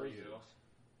stand over allows you. it.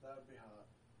 That would be hot.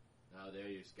 Oh, there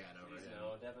you scan over Please him.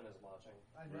 no, Devin is watching.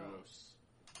 I know. Gross.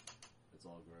 It's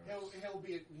all gross. He'll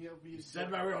be. You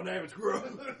said my real name, it's gross.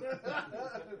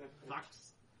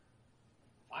 Fox.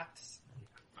 Fox.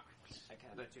 I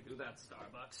can't let you do that,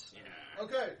 Starbucks. Yeah.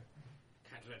 Okay.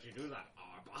 Can't let you do that,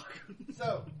 Arbok.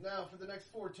 So now for the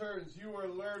next 4 turns, you are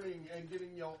learning and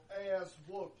getting your ass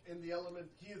whooped in the element.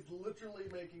 He is literally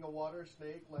making a water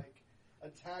snake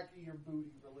attack your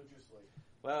booty religiously.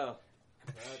 Wow.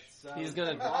 That He's sounds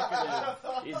gonna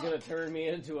provocative. he's gonna turn me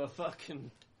into a fucking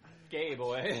gay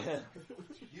boy.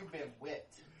 You've been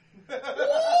whipped.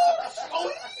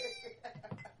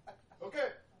 Okay.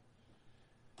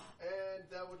 And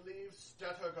that would leave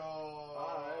Statagon.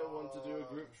 I want to do a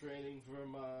group training for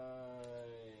my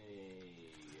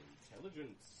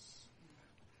intelligence.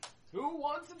 Who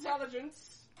wants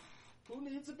intelligence? Who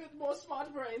needs a bit more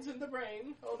smart brains in the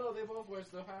brain? Oh no, they both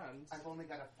waste their hands. I've only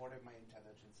got a 4 of my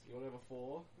intelligence. You want to have a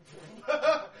 4?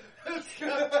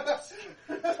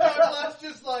 Starblast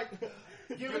just like,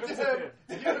 give it to him.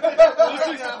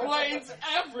 This explains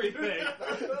everything!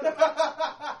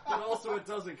 But also it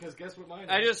doesn't, because guess what mine is?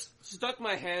 I just stuck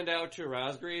my hand out to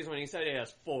Raspberries when he said he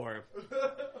has 4.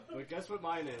 But guess what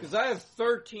mine is? Because I have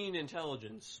 13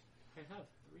 intelligence. I have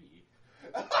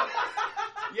 3.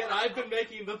 Yet I've been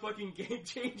making the fucking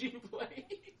game-changing plays.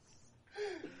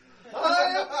 I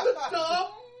am the dumb.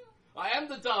 I am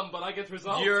the dumb, but I get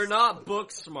results. You're not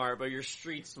book smart, but you're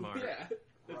street smart. Yeah.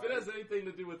 If it has anything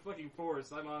to do with fucking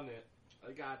force, I'm on it.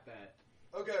 I got that.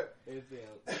 Okay, Anything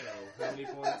else? So, how many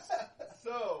points?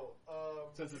 so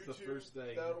Since it's you the two, first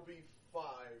thing. that'll be 5.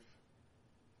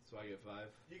 So I get 5.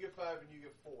 You get 5 and you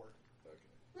get 4. Okay.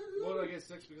 Well, do I get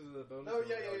 6 because of the bonus? No, or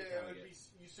yeah. would I already It count would it? be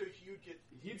so you'd get.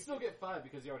 He'd still get 5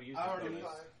 because he already used I the already bonus.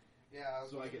 5. Yeah,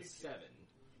 So I get 7.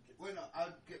 Wait, no,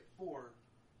 I'd get 4.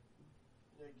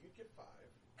 Yeah, you'd get 5.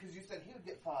 Because you said he would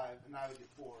get 5 and I would get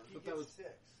 4. He But gets that was- 6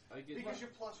 I get because you're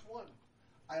 +1.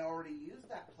 I already used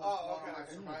that plus Oh, 1 okay. on my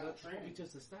Yeah, survival that's what we training.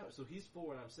 just established. So he's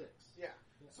 4 and I'm 6. Yeah.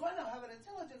 So I now have an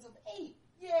intelligence of 8.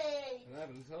 Yay! And I have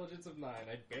an intelligence of 9.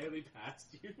 I barely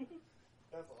passed you.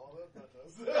 That's all that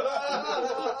does.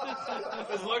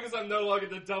 As long as I'm no longer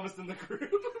the dumbest in the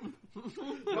group.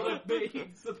 But I've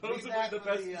made supposedly Leave that the for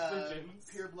best the, decisions.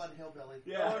 Pure blood hillbilly.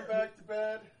 Yeah. Going back to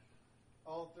bed.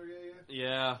 All 3 of you.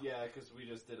 Yeah. Yeah, because we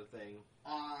just did a thing.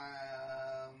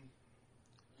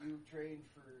 You trained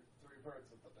for 3 parts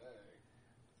of the day.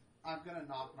 I'm gonna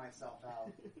knock myself out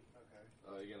Okay.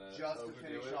 Oh, you're gonna just to overdo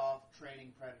finish it? off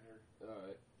training Predator.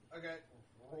 Alright. Okay.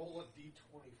 Roll a d20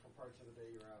 for parts of the day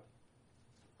you're out.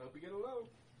 Hope you get a low.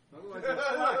 Otherwise, you're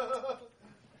fucked.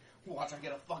 Watch, I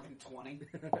get a fucking 20.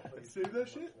 Save that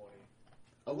shit.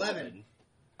 11.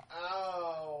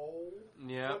 Ow.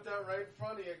 Yeah. Put that right in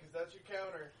front of you because that's your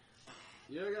counter.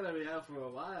 You're gonna be out for a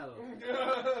while.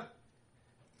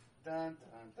 Dun,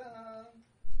 dun, dun.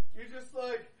 You're just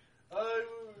like,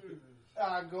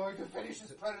 I'm going to finish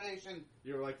this predation.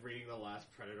 You're like reading the last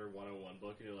Predator 101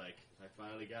 book and you're like, I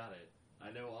finally got it. I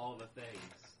know all the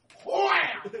things.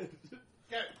 okay.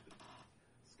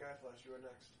 Skyflash, you are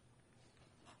next.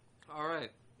 All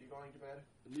right. You going to bed?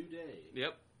 A new day.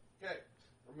 Yep. Okay.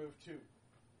 Remove 2.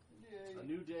 Yay. A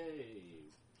new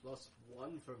day. +1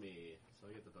 for me. So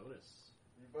I get the bonus.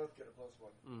 You both get a +1.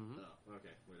 Mm-hmm. Oh,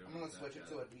 okay. We're doing I'm gonna that switch it guy.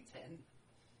 to a D10.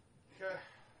 Okay.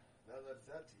 Now that's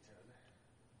that D10.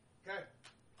 Okay.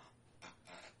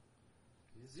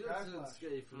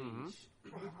 Skyflash. Mhm.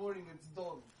 Good morning, it's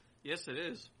done. Yes, it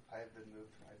is. I have been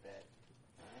moved to my bed.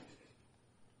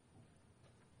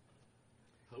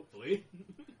 Hopefully.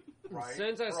 Right?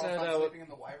 Since I Or else said I'm I would- sleeping in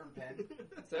the wyvern pen.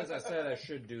 Since I said I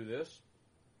should do this,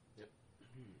 Yep.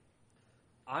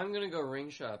 I'm gonna go ring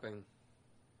shopping.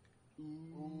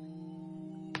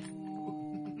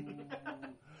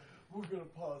 We're gonna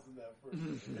pause on that for a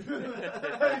second.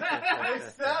 Hey,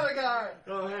 Statagar!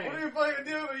 Oh, hey. What are you fucking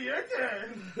doing with your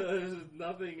turn?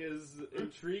 Nothing is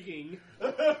intriguing.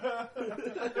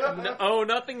 Oh,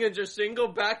 nothing and just single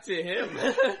back to him.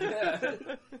 Yeah.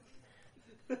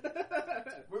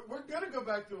 We're gonna go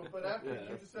back to him, but after Yeah.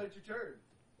 you decide your turn.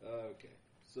 Okay.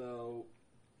 So,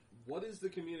 what is the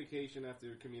communication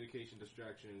after communication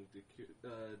distraction?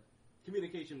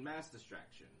 Communication mass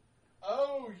distraction.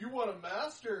 Oh, you want to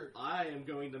master? I am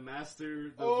going to master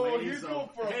the Oh, ways he's going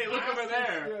of... for a Hey, look over massive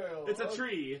there! scale. It's a Okay.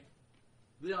 tree.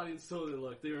 The audience totally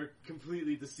looked. They were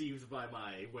completely deceived by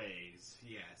my ways.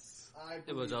 Yes. I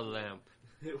It was a believe you. lamp.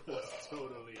 It was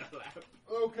totally a lap.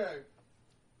 Okay.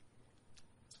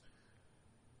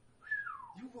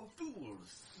 You were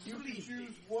fools. You can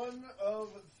choose one of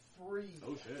three.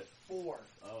 Oh shit. 4.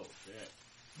 Oh shit.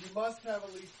 You must have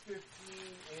at least 15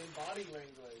 in body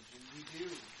language, and you do.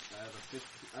 I have a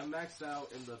 15. I'm maxed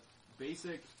out in the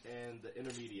basic and the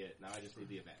intermediate. Now I just need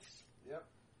the advanced. Yep.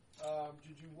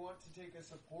 Did you want to take a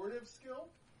supportive skill?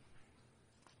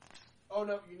 Oh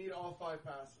no, you need all 5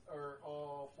 or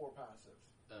all 4 passives.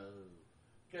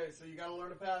 Oh. Okay, so you gotta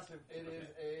learn a passive. It is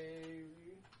a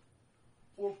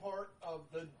 4 part of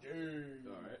the day.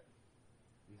 Alright.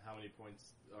 And how many points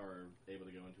are able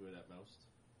to go into it at most?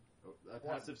 Oh,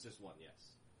 One. passive's just 1,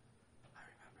 yes. I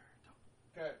remember.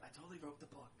 Okay, I totally wrote the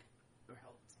book. Or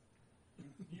helped.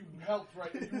 you helped,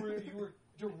 right? You were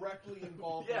directly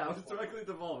involved. Yeah, I in was this one. directly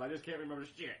involved. I just can't remember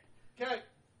shit. Okay,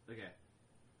 Okay.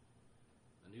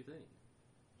 A new thing.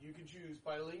 you can choose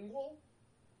bilingual,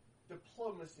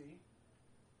 diplomacy,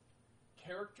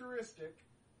 characteristic,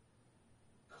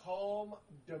 calm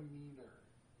demeanor.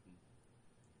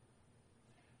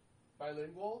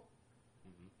 Bilingual,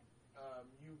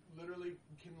 you literally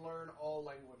can learn all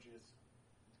languages.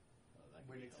 Oh, that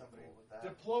We could be need somebody helpful. with that.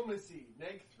 Diplomacy,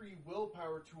 -3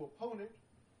 willpower to opponent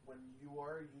when you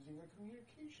are using a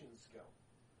communication skill.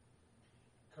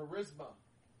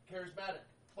 Charismatic,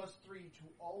 +3 to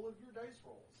all of your dice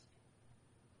rolls.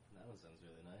 That one sounds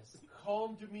really nice.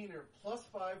 Calm demeanor,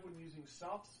 +5 when using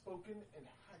soft-spoken and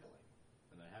haggling.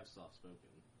 And I have soft spoken.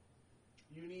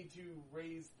 You need to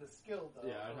raise the skill, though.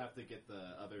 Yeah, I'd have to get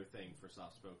the other thing for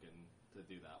soft spoken to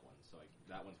do that one. So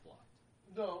that one's blocked.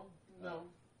 No,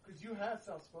 because you have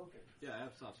soft-spoken. Yeah, I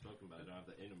have soft spoken, but I don't have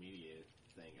the intermediate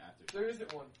thing after. There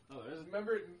isn't one. Oh, there isn't.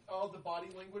 Remember, all the body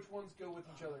language ones go with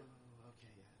each other. Oh, okay,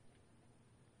 yeah.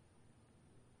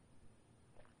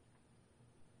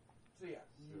 So yeah,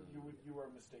 you are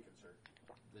mistaken, sir.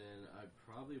 Then I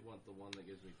probably want the one that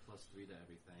gives me +3 to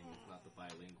everything, if not the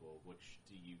bilingual. Which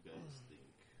do you guys think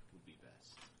would be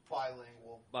best?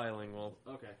 Bilingual. Bilingual.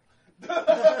 Okay.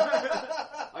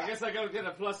 I guess I gotta get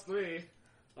a +3.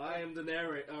 I am the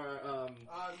narrator.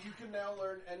 You can now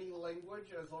learn any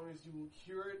language as long as you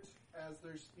hear it as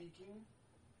they're speaking.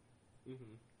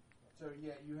 Mm-hmm. So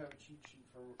yeah, you have a cheat sheet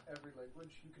for every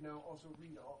language. You can now also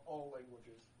read all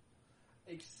languages,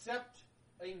 except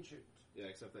ancient. Yeah,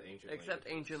 except the ancient. Except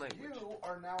language. ancient language. You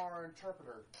are now our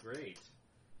interpreter. Great.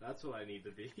 That's what I need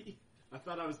to be. I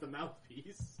thought I was the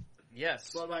mouthpiece.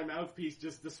 Yes. But my mouthpiece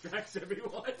just distracts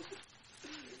everyone.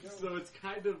 So it's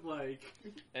kind of like,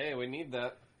 Hey, we need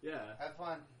that. yeah. Have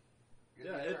fun. You're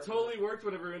Yeah, the it interpreter. totally worked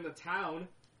whenever we were in the town.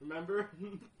 Remember?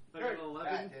 I got an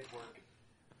 11. That did work.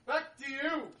 Back to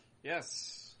you.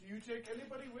 Yes. Do you take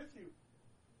anybody with you?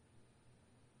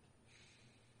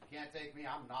 You can't take me.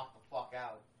 I'm knocked the fuck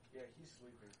out. Yeah, he's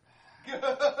sleeping.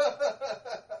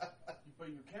 But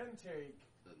you can take.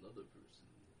 Another person.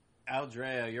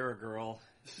 Aldrea, you're a girl.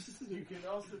 You can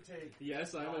also take.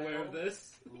 Yes, I'm aware of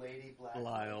this. Lady Black.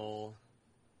 Lyle.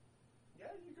 Yeah,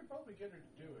 you could probably get her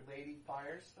to do it. Lady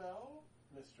Firespell.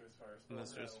 Mistress Firespell.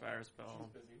 Mistress No, Firespell.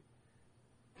 She's busy.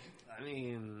 I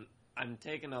mean, I'm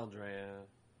taking Aldrea.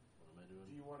 What am I Do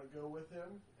doing? you want to go with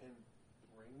him and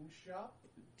ring shop?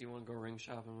 Do you want to go ring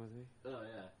shopping with me? Oh,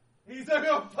 yeah. He's like,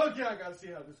 oh fuck yeah, I gotta see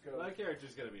how this goes. My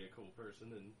character's gonna be a cool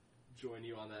person and join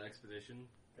you on that expedition.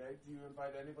 Okay, do you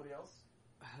invite anybody else?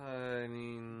 I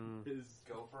mean,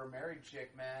 Go for a married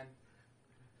chick, man.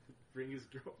 Bring his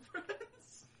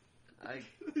girlfriends. I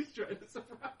He's trying to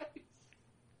surprise.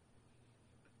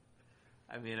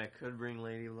 I mean, I could bring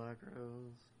Lady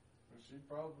Blackrose.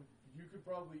 You could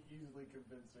probably easily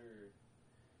convince her.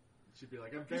 She'd be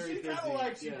like, I'm 'Cause very she busy. kinda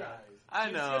likes you Yeah. guys. I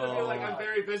She's gonna be know. like, I'm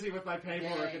very busy with my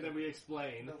paperwork, Yay. and then we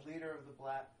explain. The leader of the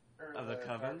Black... Of the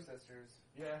Coven? Dark Sisters.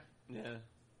 Yeah. Yeah.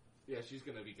 Yeah, she's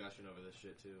gonna be gushing over this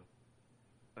shit too.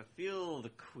 I feel the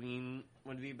Queen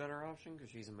would be a better option because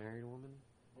she's a married woman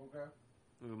Okay.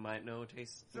 who might know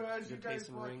taste So as you the guys taste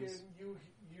of walk rings. in,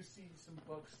 you see some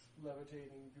books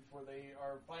levitating before they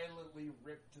are violently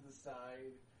ripped to the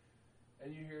side,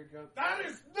 and you hear it go, "That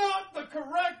is not the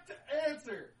correct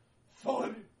answer!"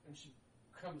 Thud! And she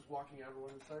comes walking out of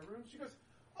one of the side rooms. She goes,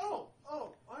 "Oh,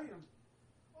 I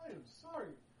am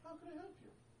sorry. How can I help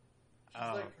you?" She's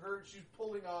Oh. like she's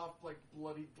pulling off like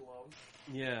bloody gloves.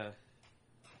 Yeah.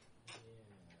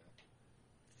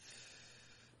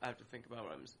 I have to think about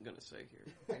what I'm going to say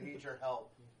here. I need your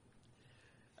help.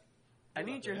 I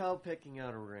need your help picking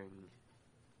out a ring.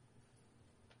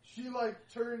 She like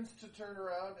turns to turn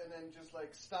around and then just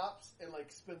like stops and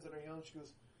like spins on her heel and she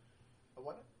goes, "A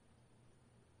what?"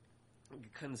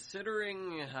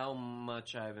 Considering how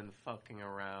much I've been fucking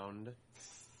around,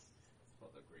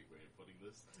 That's a great way to putting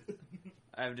this.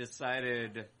 I've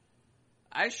decided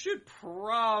I should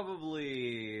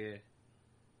probably...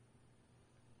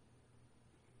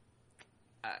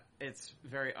 it's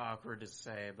very awkward to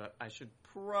say, but I should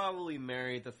probably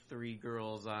marry the 3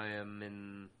 girls I am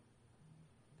in...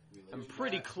 I'm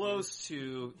pretty close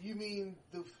to... You mean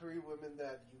the 3 women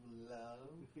that you love?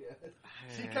 Yeah.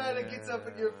 She kind of gets up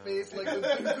in your face like those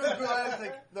good eyes,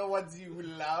 like the ones you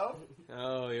love.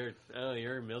 Oh,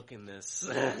 you're milking this.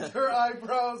 Her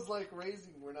eyebrows like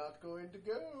raising. We're not going to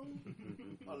go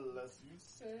unless you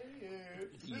say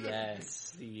it.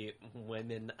 Yes, the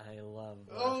women I love.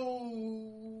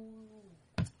 Oh.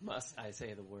 Must I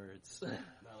say the words?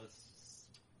 Now let's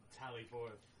tally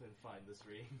forth and find this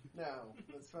ring. Now,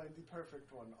 let's find the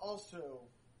perfect one. Also,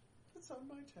 it's on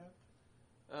my tab.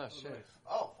 Oh, shit.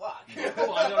 Oh, fuck.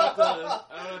 Oh, I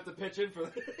don't have to pitch in for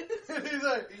this. He's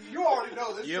like, You already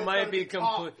know this You shit's might gonna be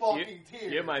top fucking tier.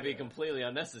 You might be completely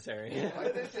unnecessary.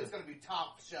 Like, this shit's gonna be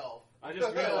top shelf. I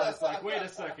just realized, like, wait a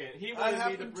second. He I wanted me to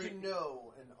happen bring... to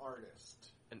know an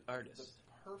artist. An The artist.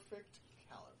 perfect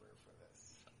caliber for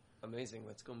this. Amazing.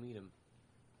 Let's go meet him.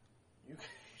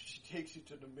 She takes you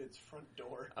to the mid's front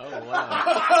door. Oh,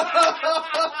 wow.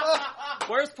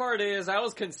 Worst part is, I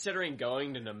was considering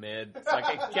going to Namid so I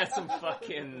could get some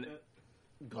fucking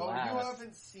glass. Oh, you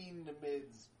haven't seen the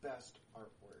mid's best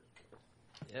artwork.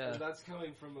 Yeah. And that's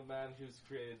coming from a man who's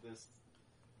created this...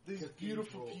 These Cathedral,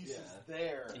 beautiful pieces yeah.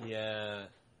 there. Yeah.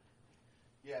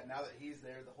 Yeah, now that he's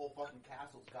there, the whole fucking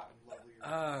castle's gotten lovelier.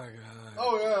 Oh, God.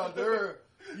 Oh yeah, there.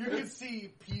 You can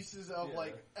see pieces of Yeah.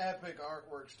 like epic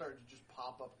artwork start to just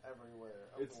pop up everywhere.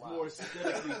 of It's glass. more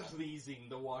aesthetically pleasing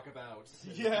to walk about. in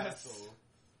the Yes. castle.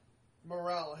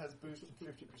 Morale has boosted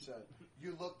 50%.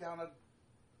 You look down a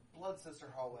Blood Sister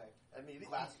hallway. Immediately.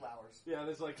 Glass flowers. Yeah,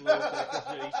 there's like little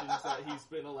decorations that he's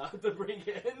been allowed to bring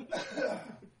in.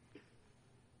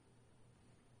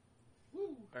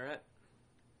 Woo. Alright.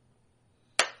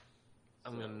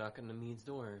 I'm gonna knock on Namid's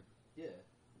door. Yeah.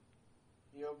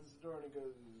 He opens the door and he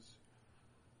goes,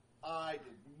 "I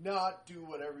did not do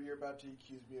whatever you're about to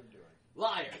accuse me of doing."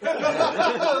 Liar!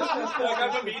 Like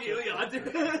I'm immediately onto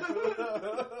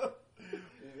it.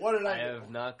 What did I I do?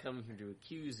 have not come here to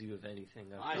accuse you of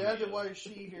anything. Yeah, then why is she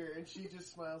here? And she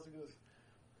just smiles and goes,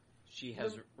 She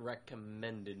has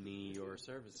recommended me your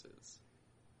services.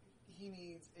 "He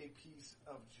needs a piece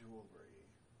of jewelry."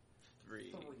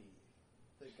 3. 3.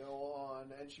 They go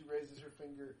on, and she raises her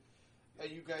finger, and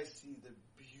you guys see the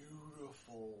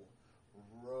beautiful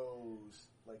rose,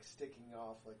 like sticking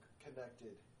off, like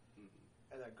connected,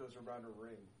 and that goes around a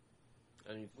ring.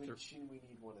 I need We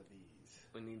need one of these.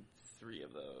 we need 3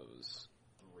 of those.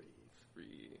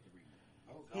 3.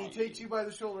 Oh, He takes you by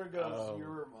the shoulder and goes, Oh.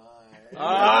 "You're mine."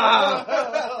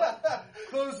 Ah!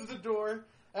 Closes the door.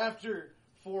 After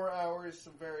 4 hours,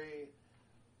 some very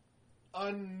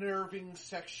unnerving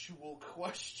sexual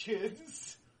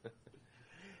questions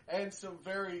and some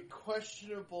very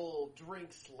questionable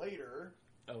drinks later,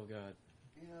 Oh, God.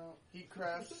 You know, he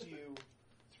crafts you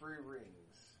 3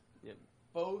 rings. Yep.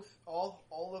 All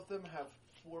of them have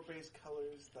 4 base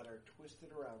colors that are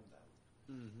twisted around them,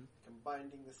 Mm-hmm.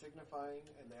 combining the signifying,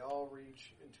 and they all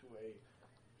reach into a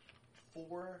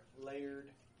 4-layered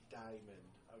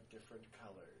diamond of different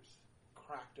colors,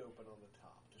 cracked open on the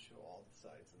top to show all the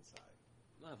sides inside.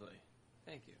 Lovely.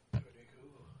 Thank you. pretty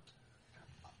cool.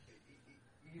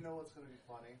 You know what's going to be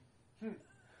funny?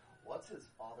 What's his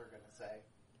father going to say?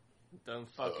 Don't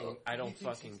fucking. I He don't thinks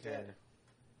fucking he's care.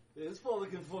 dead. His father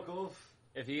can fuck off.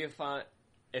 If he You finds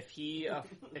guys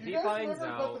remember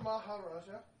about the out,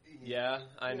 Maharaja? yeah,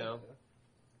 I know.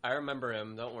 I remember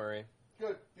him. Don't worry.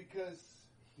 Good, because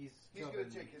He's he's coming. going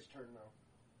to take his turn now.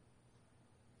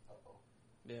 Uh-oh.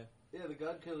 Yeah. Yeah, the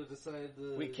God Killer decided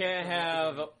to... We can't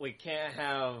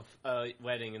have a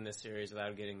wedding in this series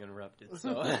without getting interrupted.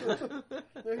 So. No,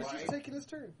 he's Right. just taking his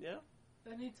turn. Yeah.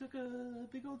 And he took a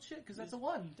big old shit, because that's a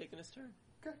 1. Taking his turn.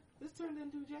 This turned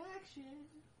into jack shit.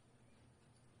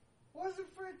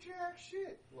 Wasn't for jack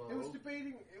shit. Whoa. It was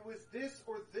debating, it was this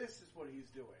or this is what he's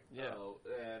doing. Yeah. Oh,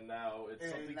 and now it's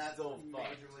And something that's still fucked.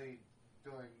 majorly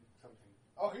doing something.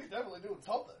 Oh, he's definitely doing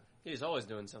something. He's always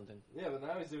doing something. Yeah, but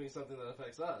now he's doing something that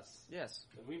affects us. Yes.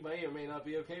 And we may or may not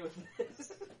be okay with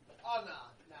this. Oh, nah,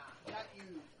 not you.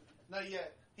 Not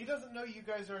yet. He doesn't know you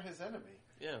guys are his enemy.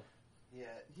 Yeah. Yeah.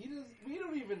 He does. We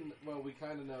don't even. Well, we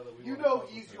kind of know that we. You wanna know fuck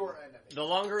with he's him. your enemy. The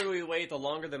longer we wait, the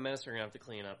longer the mess we're gonna have to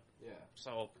clean up. Yeah.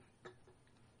 So.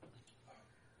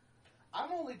 I'm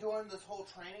only doing this whole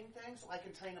training thing so I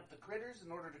can train up the critters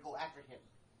in order to go after him.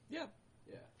 Yeah.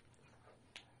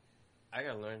 I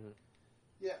gotta learn.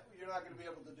 Yeah, you're not going to be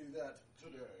able to do that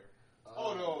today.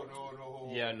 Oh,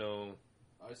 no. Yeah, no.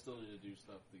 I still need to do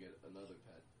stuff to get another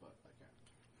pet, but I can't.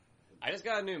 I just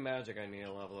got a new magic I need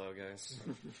to level out, guys.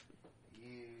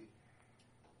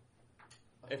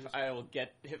 If I will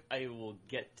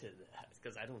get to that,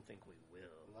 because I don't think we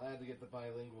will. I had to get the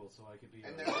bilingual so I could be.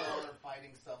 And there's other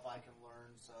fighting stuff I can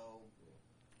learn, so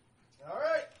All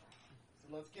right.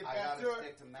 So let's get I back gotta to it.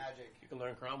 stick to magic. You can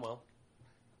learn Cromwell.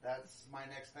 That's my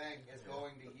next thing, is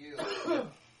going to you.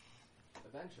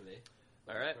 Eventually.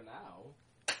 All right. For now,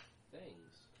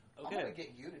 things. I'm going to Okay.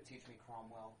 get you to teach me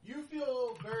Cromwell. You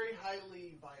feel very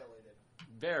highly violated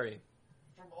Very.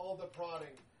 from all the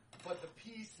prodding, but the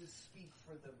pieces speak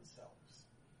for themselves.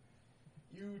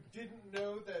 You didn't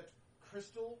know that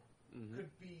crystal Mhm.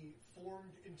 could be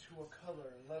formed into a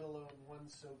color, let alone one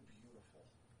so beautiful.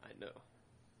 I know.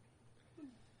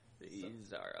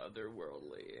 These are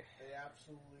otherworldly. They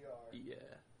absolutely are. Yeah.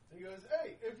 So he goes,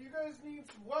 hey, if you guys need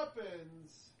some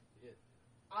weapons, Yeah.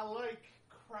 I like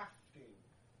crafting.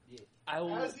 I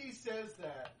will. As he says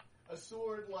that, a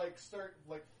sword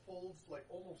folds like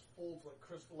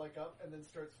crystal like up, and then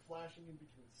starts flashing in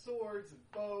between swords and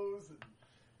bows and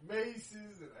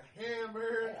maces and a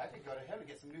hammer. Hey, I could go to him and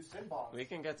get some new sin bombs. We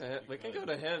can get to him. We can go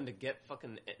to him to get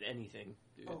fucking anything,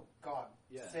 dude. Oh, God.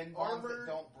 Yeah. Sin bombs Armor. that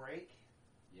don't break?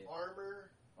 Yeah.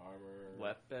 Armor, Armor.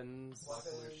 Weapons.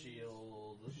 Buckler,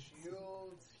 shield.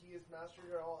 shields. He is mastering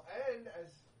it all, and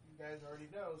as you guys already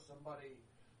know, somebody,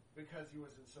 because he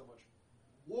was in so much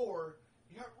war,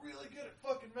 he got really good at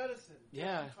fucking medicine.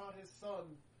 Yeah. He taught his son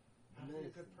how to be a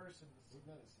Medicine. good person with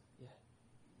medicine.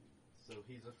 So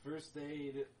he's a first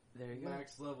aid, There you go.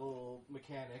 max level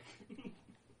mechanic.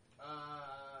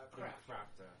 Craft.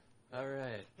 Crafter. All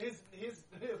right. His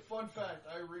fun fact,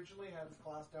 I originally had his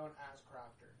class down as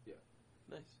crafter.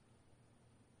 Nice.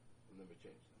 And then we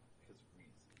changed it because of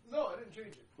reasons. No, I didn't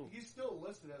change it. Cool. He's still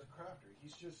listed as a crafter. He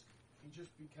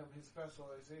just become his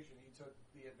specialization. He took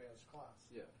the advanced class.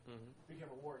 Yeah. Mm-hmm. Became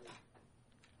a warrior.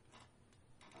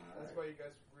 That's why you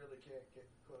guys really can't get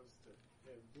close to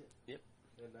him.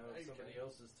 And now it's somebody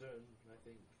else's turn, I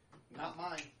think. Not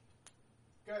mine.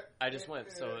 Okay. I just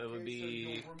went, so it would be- So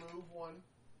you'll remove one.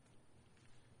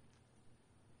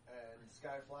 And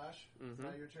Sky Flash. It's Mhm.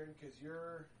 now your turn because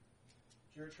you're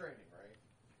training, right?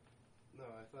 No,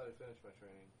 I thought I finished my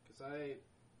training.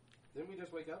 Didn't we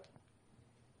just wake up?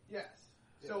 Yes.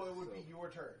 So Yeah, it would so- be your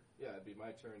turn. Yeah, it'd be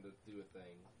my turn to do a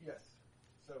thing. Yes.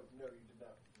 So no, you did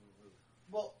not remove.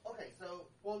 Well, okay, so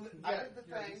Well, I yeah, did the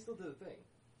Yeah, he thing. still did the thing.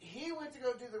 He went to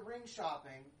go do the ring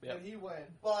shopping, Yep. and he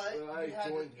went. but Well, I you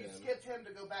joined you him. skipped him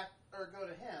to go back or go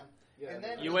to him. Yeah, And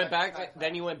then You we went back. back to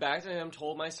Then you went back to him.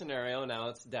 Told my scenario. Now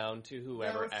it's down to Now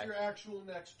whoever. it's your actual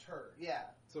next turn.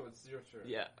 Yeah, So it's your turn.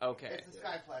 Yeah. Okay. it's the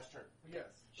Sky Flash turn. Yes.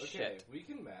 Okay, Shit. we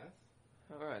can math.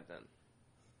 All right then.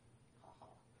 Haha.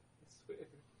 I swear.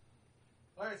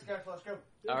 All right, Sky Flash, go.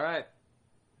 All right.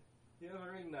 You have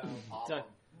a ring now. Done.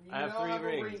 You I have now 3 a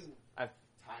rings. ring.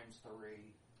 Times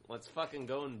 3. Let's fucking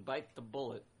go and bite the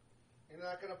bullet. You're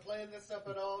not gonna plan this up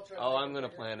at all. Try to Oh, make I'm it gonna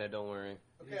bigger? plan it. Don't worry.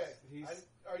 Okay. He's-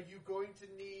 Are you going to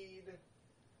need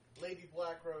Lady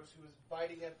Blackrose, who is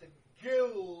biting at the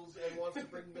gills and wants to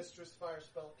bring Mistress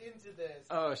Firespell into this?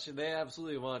 Oh, should they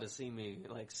absolutely want to see me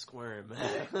like squirm?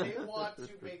 They want to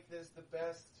make this the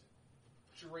best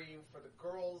dream for the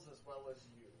girls as well as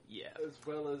you. Yeah. As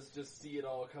well as just see it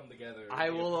all come together. I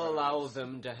and be a will part of allow this.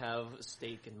 them to have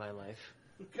stake in my life.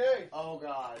 Okay. Oh,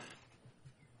 God.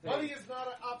 Money is not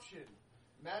an option.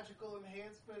 Magical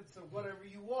enhancements or whatever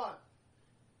you want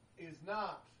is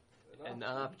not. An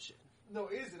option. No,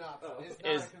 is an option. Oh. It's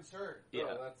not Is- a concern. Yeah.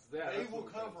 No, that's, yeah, They that's will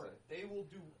what I'm cover trying it. They will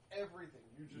do everything.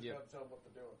 You just Yep. have to tell them what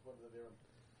they're doing. What they're doing.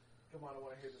 Come on, I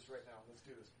want to hear this right now. Let's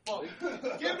do this. Oh,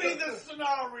 give me the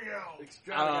scenario. to say.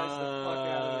 Extravaganza the fuck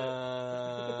out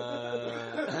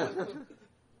of it.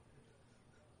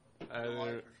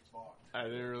 I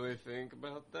didn't really think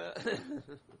about that.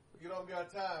 You don't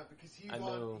got time because I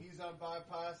know. he's on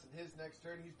bypass, and his next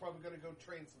turn he's probably going to go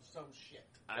train some shit.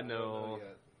 I know.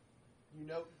 You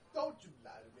know, don't you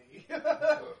lie to me.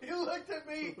 He looked at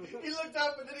me. He looked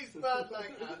up, and then he smiled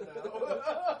like, I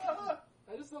know.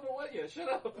 I just don't know what yet. Shut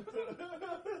up.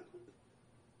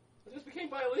 I just became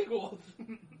bilingual.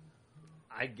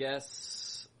 I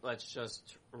guess let's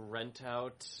just rent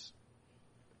out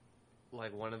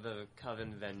like one of the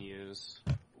Coven venues.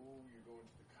 Ooh, you're going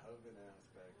to the Coven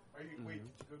aspect. Are you? Wait,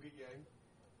 did you go get Yang?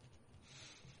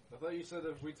 I thought you said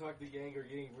if we talk to Yang or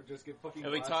Yang, we'd just get fucking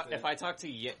If I talk to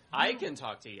Yang, I can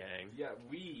talk to Yang. Yeah,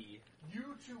 we.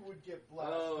 You two would get blessed.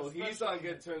 Oh, he's especially- on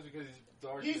good terms because he's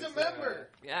dark. He's a member.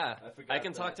 Yeah, I forgot I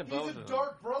can that. talk to He's both a of them.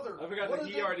 dark brother. I forgot One that of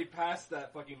he the- already passed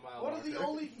that fucking mile One of the marker.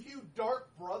 only few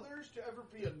dark brothers to ever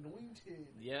be anointed.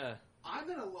 Yeah, I'm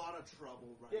in a lot of trouble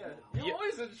right Yeah, now. you're Yeah.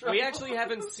 always in trouble. We actually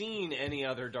haven't seen any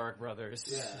other Dark Brothers.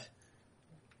 Yeah.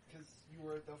 Because you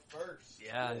were the first.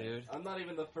 Yeah, dude. I'm not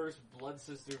even the first Blood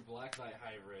Sister Black Knight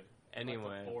hybrid. Anyway.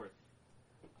 Like the fourth.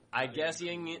 I guess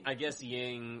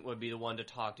Ying would be the one to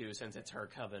talk to since it's her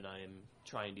coven I am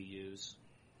trying to use.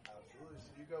 Absolutely.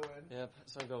 So you go in, Yep,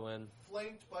 so go in.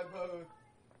 flanked by both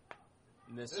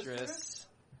Mistress.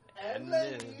 and And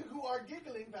Lenny, then- who are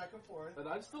giggling back and forth. But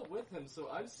I'm still with him, so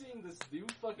I'm seeing this new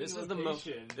fucking This is the most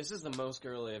location. this is the most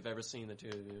girly I've ever seen the two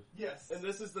of you. Yes. And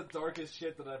this is the darkest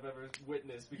shit that I've ever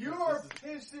witnessed. Because You are this is,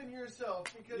 pissed in yourself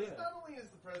because Yeah. not only is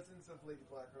the presence of Lady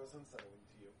Blackrose unsettling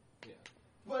to you, Yeah.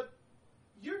 but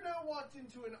you're now walked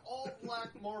into an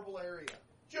all-black marble area.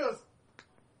 Just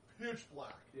pitch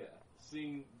black. Yeah.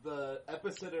 Seeing the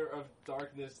epicenter of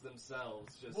darkness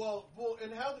themselves just... Well,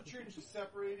 and how the church is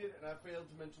separated, and I failed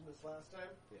to mention this last time,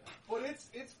 Yeah. but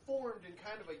it's formed in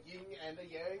kind of a yin and a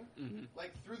yang. Mm-hmm.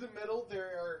 Like through the middle,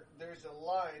 there's a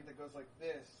line that goes like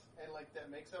this, and like that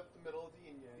makes up the middle of the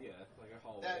yin yang. Yeah, like a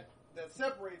hallway. That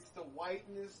separates the white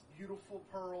and this beautiful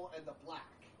pearl and the black.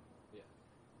 Yeah.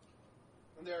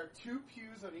 And there are two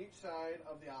pews on each side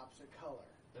of the opposite color.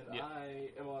 And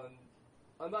Yeah.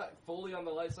 I'm not fully on the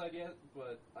light side yet,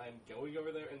 but I'm going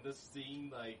over there and just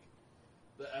seeing, like,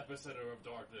 the epicenter of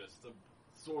darkness, the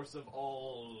source of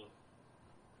all...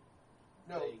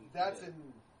 No, Thing, that's yeah. in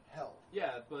hell.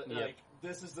 Yeah, but, Yep. like,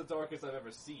 this is the darkest I've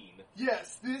ever seen.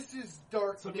 Yes, this is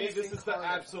darkness. To me, this is the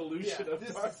incarnate. absolution Yeah, of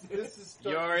this darkness. This is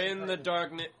You're darkness in the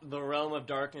incarnate. the realm of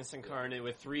darkness incarnate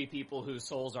with three people whose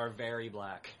souls are very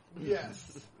black.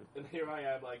 Yes. And here I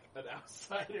am, like, an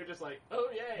outsider, just like, oh,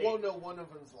 yay! Well, no, one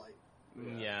of them's light.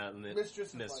 Yeah, and the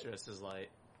Mistress is light.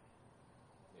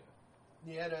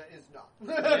 Nieta is not.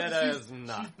 Nieta She's- is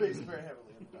not. She's based very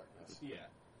heavily in the darkness. Yeah.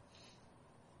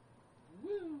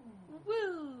 Woo!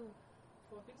 Woo!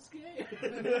 Fucking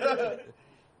scared!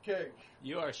 Okay.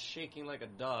 You are shaking like a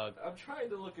dog. I'm trying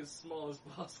to look as small as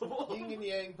possible. Yin and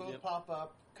Yang both Yep. pop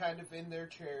up, kind of in their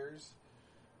chairs,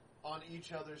 on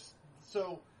each other's.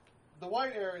 So, the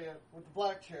white area with the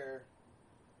black chair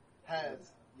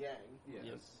has Yang, Yes.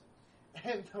 Yep.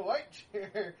 and the white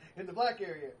chair in the black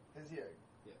area has Yang.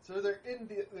 Yeah. So they're in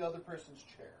the other person's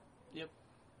chair. Yep.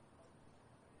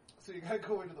 So you gotta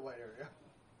go into the white area.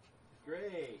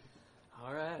 Great.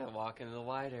 Alright, I walk into the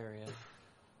wide area.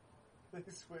 They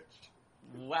switched.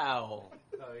 Wow.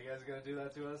 Oh, you guys are gonna do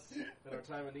that to us in our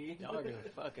time of need? Y'all are gonna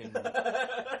fucking...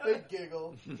 They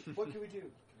giggle. What can we do? Can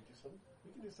we do something?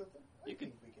 We can do something. You I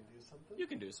can- think we can do something. You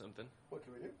can do something. What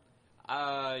can we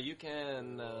do? You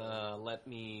can let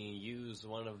me use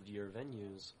one of your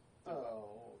venues.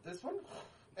 Oh, this one?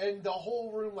 And the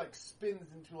whole room like spins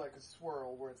into like a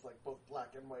swirl where it's like both black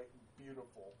and white and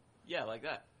beautiful. Yeah, like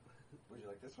that. Would you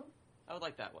like this one? I would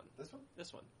like that one. This one?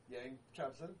 This one. Yang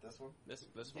chimes in. This one. This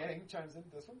one. Yang chimes in.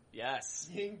 This one. Yes.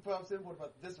 Yang pops in. What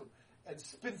about this one? And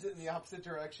spins it in the opposite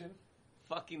direction.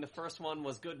 Fucking the first one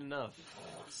was good enough.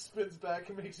 Spins back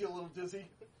and makes you a little dizzy.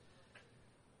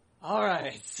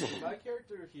 Alright. Did my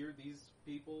character hear these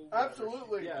people?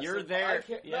 Absolutely. Yeah, You're so there, I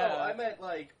can't, yeah. No, I meant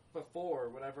like before,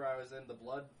 whenever I was in the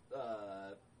blood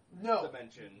No.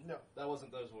 dimension. No. That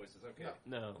wasn't those voices. Okay.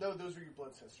 No. No, those are your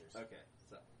blood sisters. Okay.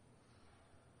 So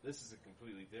this is a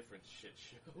completely different shit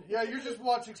show. Yeah, you're just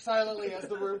watching silently as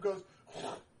the room goes.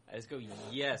 I just go,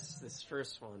 yes, this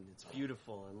first one. It's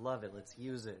beautiful. I love it. Let's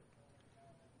use it.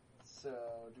 So,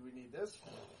 do we need this?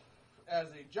 As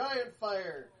a giant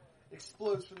fire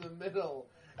explodes from the middle,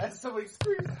 as somebody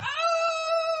screams, "Ah!"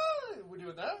 We're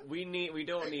doing that? We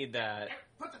don't need that.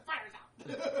 Put the fires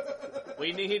out!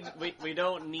 We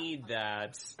don't need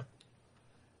that.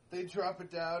 They drop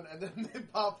it down, and then they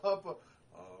pop up a...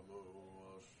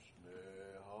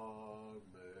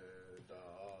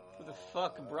 Who the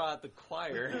fuck brought the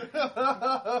choir?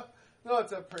 No,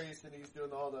 it's a priest, and he's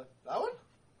doing all the... That one?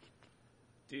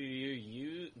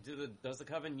 Does the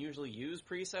coven usually use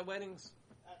priests at weddings?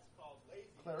 That's called lazy.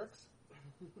 Clerics.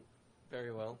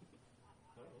 Very well.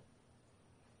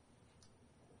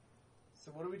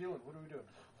 So what are we doing?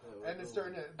 And it's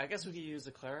starting to... I guess we could use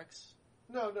the clerics.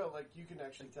 No, like, you can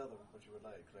actually tell them what you would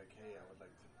like. Like, hey, I would like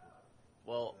to...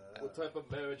 Well, What type of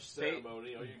marriage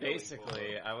ceremony are you basically,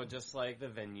 going I would just like the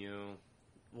venue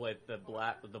with the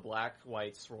black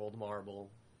white swirled marble,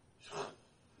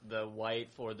 the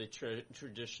white for the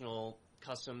traditional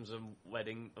customs of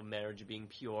marriage being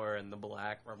pure, and the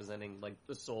black representing like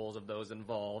the souls of those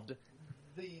involved.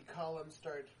 The columns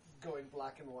start going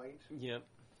black and white. Yep.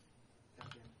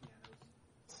 Goddamn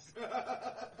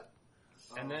pianos.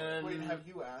 And then Wait, have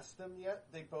you asked them yet?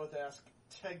 They both ask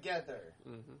together.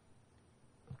 Mhm.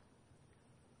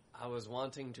 I was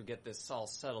wanting to get this all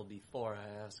settled before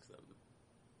I ask them.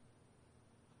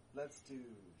 Let's do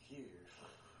here.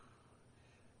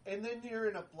 And then you're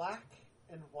in a black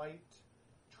and white,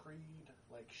 treed,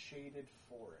 like shaded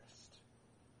forest.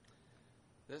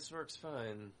 This works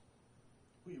fine.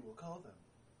 We will call them.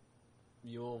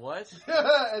 You'll what?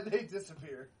 And they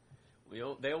disappear.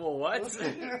 They will what?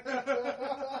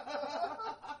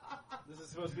 This is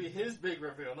supposed to be his big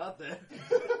reveal, not theirs.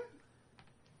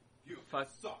 You Fuck.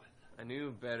 son. I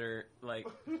knew better, like,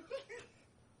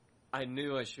 I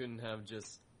knew I shouldn't have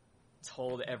just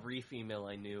told every female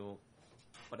I knew,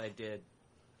 but I did.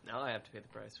 Now I have to pay the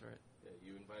price for it. Yeah,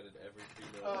 you invited every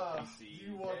female NPC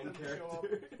you want and them to show up?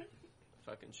 character.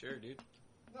 Fucking sure, dude.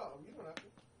 No, you don't have to.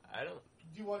 I don't,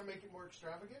 Do you want to make it more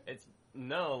extravagant?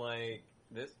 no, like,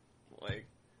 this, like,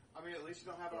 I mean, at least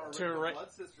you don't have our To original ra-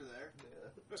 blood sister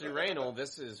there. to Raynal,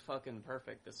 this is fucking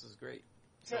perfect. This is great.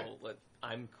 So, Okay.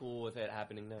 I'm cool with it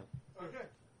happening now. Okay.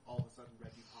 All of a sudden,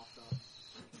 Reggie popped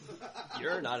up.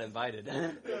 You're not invited.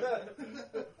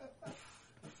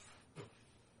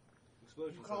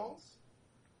 Explosion You call? sounds.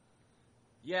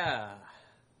 Yeah.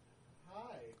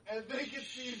 Hi. And they can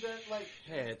see that, like,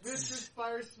 Hits. Mr.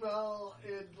 Fire Smell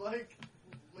and, like,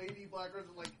 Lady Black Rose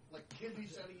are, like kidney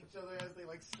shutting each other as they,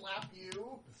 like, slap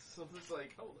you. Something's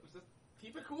like, oh, just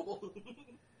keep it cool.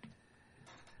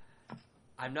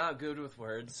 I'm not good with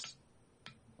words,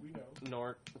 We know.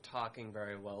 nor talking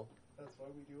very well. That's why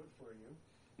we do it for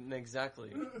Exactly.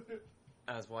 you.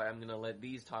 That's why I'm gonna let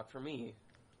these talk for me.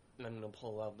 And I'm gonna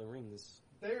pull out the rings.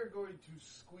 They are going to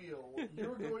squeal.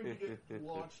 You're going to get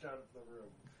launched out of the room.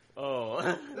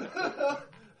 Oh.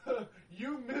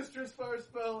 You, Mistress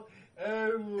Firespell,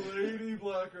 and Lady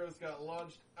Blackrose got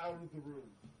launched out of the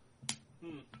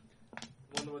room.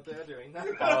 Wonder what they're doing.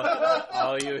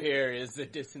 all you hear is the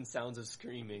distant sounds of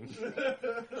screaming.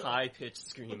 High-pitched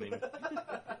screaming.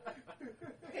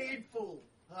 Painful,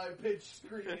 high-pitched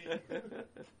screaming.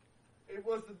 It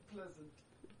wasn't pleasant.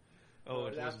 Oh,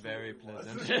 it was absolutely very was.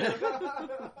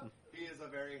 pleasant. He is a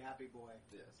very happy boy.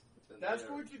 Yes. And That's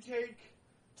they're- going to take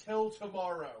till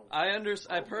tomorrow.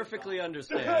 I perfectly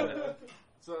understand.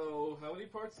 So, how many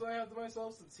parts do I have to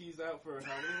myself since he's out for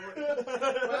how many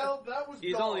more? Well, that was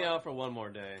He's Dawn. only out for one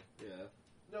more day. Yeah.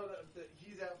 No,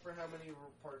 he's out for how many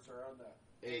parts are on that?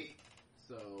 8.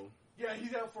 So, Yeah,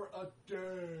 he's out for a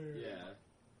day. yeah.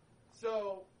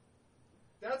 So,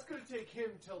 that's going to take him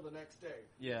till the next day.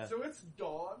 Yeah. So it's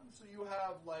dawn, so you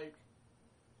have, like...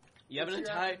 You have an it's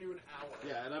your entire... afternoon hour.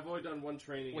 Yeah, and I've only done one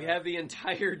training. We have the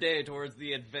entire day towards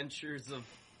the adventures of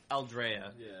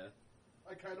Aldrea. Yeah.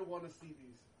 I kind of want to see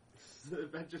these. The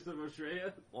Adventures of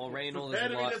Ostrea. While Reynold Prepare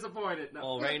is to be locked... disappointed. No.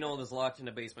 While Reynold is locked in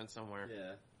a basement somewhere.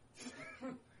 Yeah.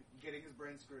 Getting his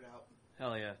brain screwed out.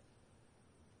 Hell yeah.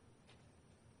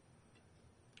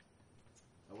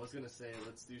 I was gonna say,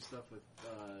 let's do stuff with,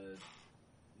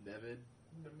 Nevid.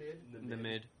 The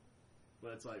mid.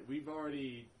 But it's like, we've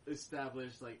already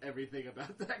established, like, everything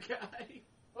about that guy.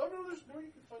 Oh, no, there's more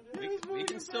you can find out. We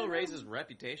can still raise his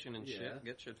reputation and Yeah. shit.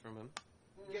 Get shit from him.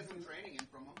 Get some training in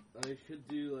from him. I could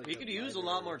do, like, We could use a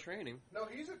lot more training. No,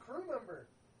 he's a crew member.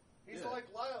 He's Yeah.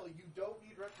 like Lyle. You don't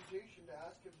need reputation to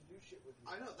ask him to do shit with you.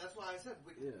 I know, that's why I said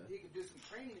he could do some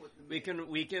training with the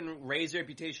We can raise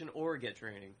reputation or get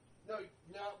training. No,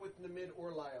 not with Namid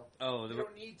or Lyle. Oh, They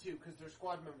don't need to because they're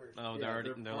squad members. oh, Yeah, they're already.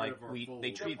 they're They're part like of our fold. they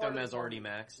They're treat part them of as the already fold.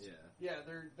 maxed. Yeah. Yeah,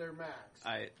 they're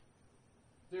max.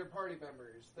 They're party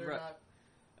members. They're Right. not.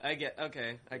 I get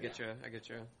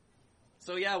you.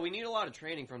 So yeah, we need a lot of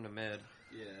training from the mid.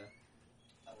 Yeah.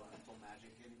 Elemental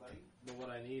magic, anybody? But what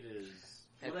I need is...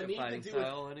 Hit What I the need fighting to do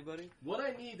style, anybody? What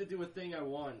I need to do a thing I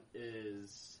want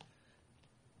is...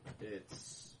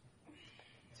 It's...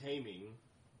 Taming.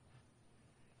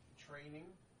 Training.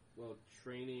 Well,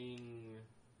 training...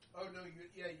 Oh no,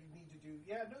 you need to do.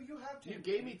 Yeah, no, you have to. You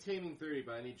gave me taming 30,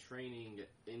 but I need training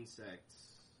insects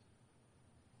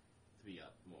to be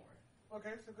up more.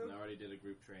 Okay, so good. And I already did a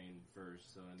group train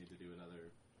first, so I need to do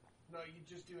another... No, you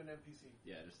just do an NPC.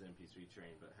 Yeah, just an NPC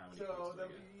train, but how many So points do I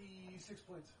that'll get? be 6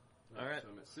 points. Alright. So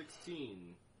I'm at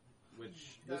 16,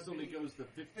 which That'd this only be goes to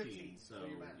 15, 15, so so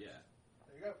you're maxed. yeah.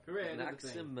 There you go. Hooray, I did the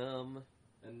thing. Maximum.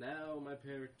 And now my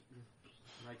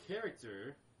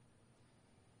character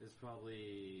is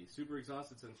probably super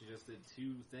exhausted since she just did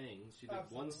 2 things. She did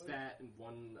one Absolutely. stat and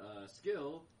one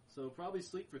skill, so probably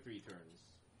sleep for 3 turns.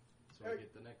 So I Hey.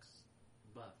 get the next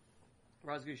buff.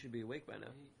 Rosgu should be awake by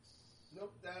now.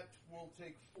 Nope, that will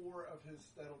take 4 of his.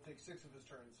 That'll take 6 of his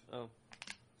turns. Oh,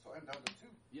 So I'm down to 2.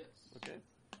 Yes. okay.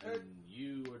 And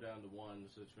you are down to 1,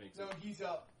 so which makes No, it... he's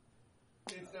up.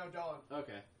 It's now dawn.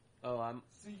 Okay. Oh, I'm.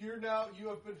 So you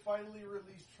have been finally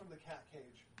released from the cat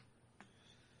cage.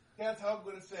 That's how I'm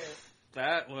going to say it.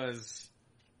 That was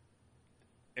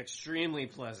extremely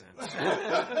pleasant.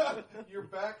 Your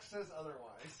back says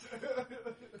otherwise.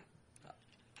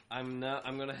 I'm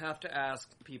gonna have to ask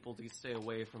people to stay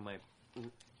away from my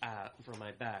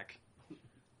back.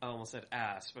 I almost said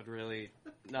ass, but really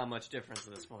not much difference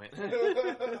at this point. Just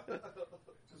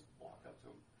walk up to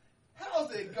him.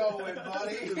 How's it going,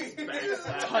 buddy?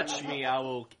 Touch me, I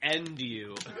will end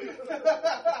you.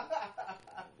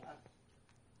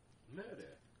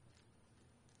 Murder.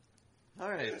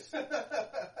 Alright. For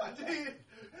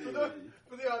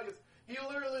the audience, he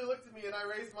literally looked at me and I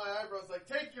raised my eyebrows like,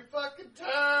 take your fucking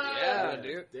time! Yeah,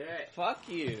 dude. Do it. Fuck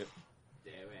you. Do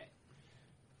it.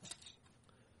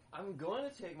 I'm going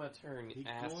to take my turn, He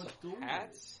ass going through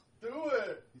hats. Do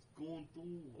it! He's going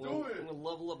through. Well, it. I'm going to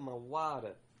level up my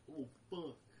water. Oh,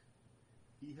 fuck.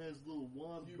 He has little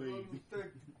wand, You baby.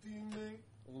 understand, teammate?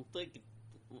 I'm thinking...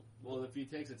 Well, if he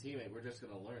takes a teammate, we're just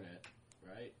gonna learn it,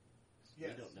 right?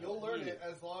 Yes, don't know. you'll learn it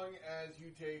as long as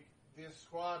you take this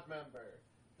squad member.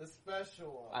 The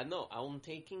special one. I know, I'm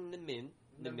taking the mid,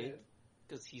 mid.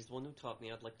 because he's the one who taught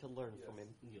me. I'd like to learn from him.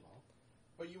 Yeah.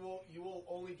 But you will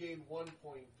only gain 1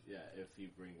 point. Yeah, if you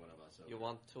bring one of us over. You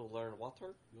want to learn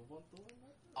water? You want to learn that?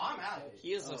 I'm out. He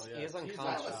is, Oh, yeah. he is He's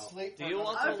unconscious. out. Asleep Do you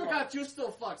want to I learn? forgot you're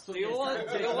still fucked. So Do you yes, want?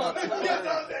 that- Do you want to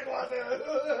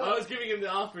learn? I was giving him the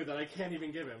offer that I can't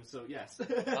even give him, so yes.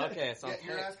 Okay, so Yeah, I'm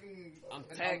you're ta- asking I'm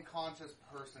an tag- unconscious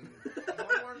person. You want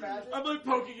to learn magic? I'm like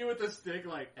poking you with a stick,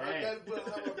 like, hey.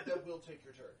 Then we'll take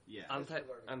your turn. Yeah, I'm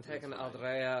taking That's fine.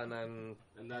 Aldrea and I'm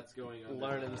and that's going under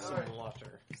learning the some Alright.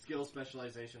 water. skill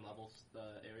specialization levels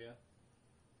area.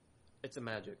 It's a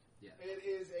magic. It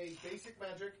is a basic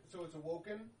magic, so it's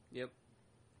awoken. Yep.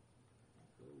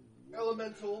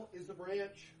 Elemental is the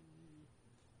branch.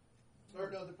 Or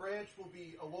no, the branch will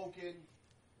be awoken.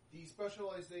 The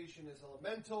specialization is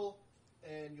elemental,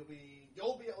 and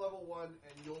you'll be at level 1,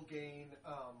 and you'll gain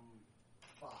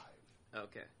 5.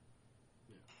 Okay.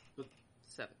 Yeah. But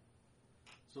 7.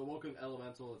 so Awoken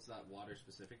Elemental, it's not water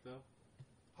specific though.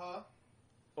 Huh?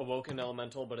 Awoken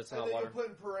elemental, but it's And not then water. you put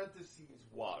in parentheses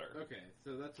Water. Okay,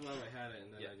 so that's why I had it,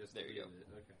 and then Yeah, I just there you deleted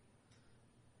it. Okay.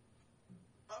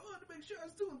 I wanted to make sure I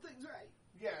was doing things right.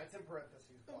 Yeah, it's in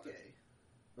parentheses. Water. Okay.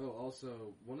 Oh,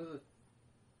 also one of the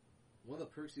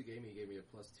perks you gave me a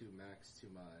 +2 max to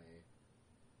my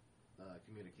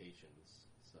communications.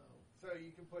 So So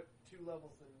you can put 2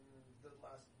 levels in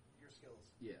your skills.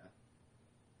 yeah.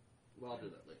 Well, I'll do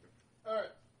that later.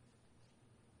 Alright.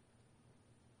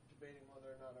 Debating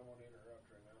whether or not I want to interrupt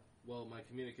right now. Well, my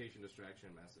communication distraction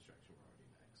and mass distraction were already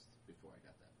maxed before I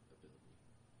got that ability.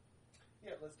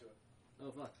 Yeah, let's do it. Oh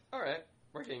fuck! Alright,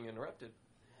 we're getting interrupted.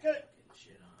 Okay. Getting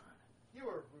shit on. You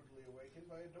are rudely awakened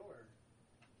by a door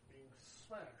being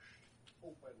smashed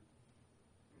open.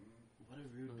 What a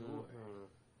rude door. Mhm.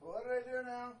 What did I do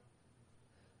now?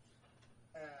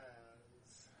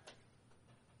 As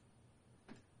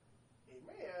a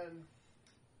man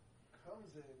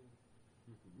comes in,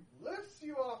 lifts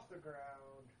you off the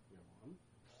ground,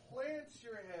 plants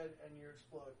your head, and you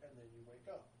explode, and then you wake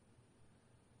up.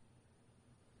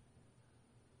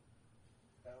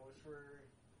 That was for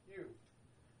you.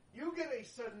 You get a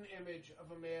sudden image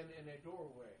of a man in a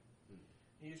doorway.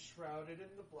 He is shrouded in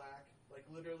the black. Like,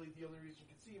 literally, the only reason you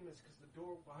can see him is because the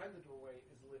door behind the doorway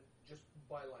is lit just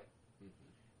by light.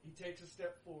 He takes a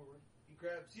step forward. He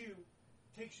grabs you,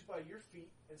 takes you by your feet,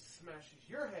 and smashes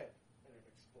your head, and it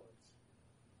explodes.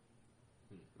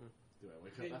 Do I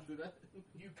wake Then up after that?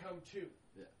 You come to.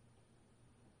 Yeah.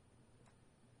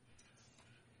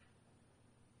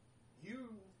 You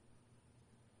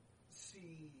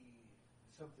see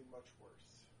something much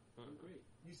worse. Oh, great.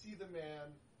 You see the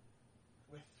man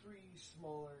with 3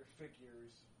 smaller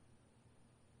figures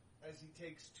as he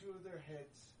takes 2 of their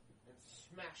heads and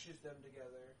smashes them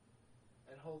together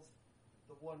and holds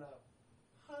the one up.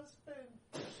 Husband!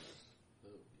 Oh.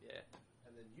 Yeah.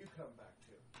 And then you come back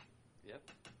to. Yep.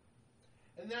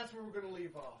 And that's where we're going to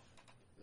leave off.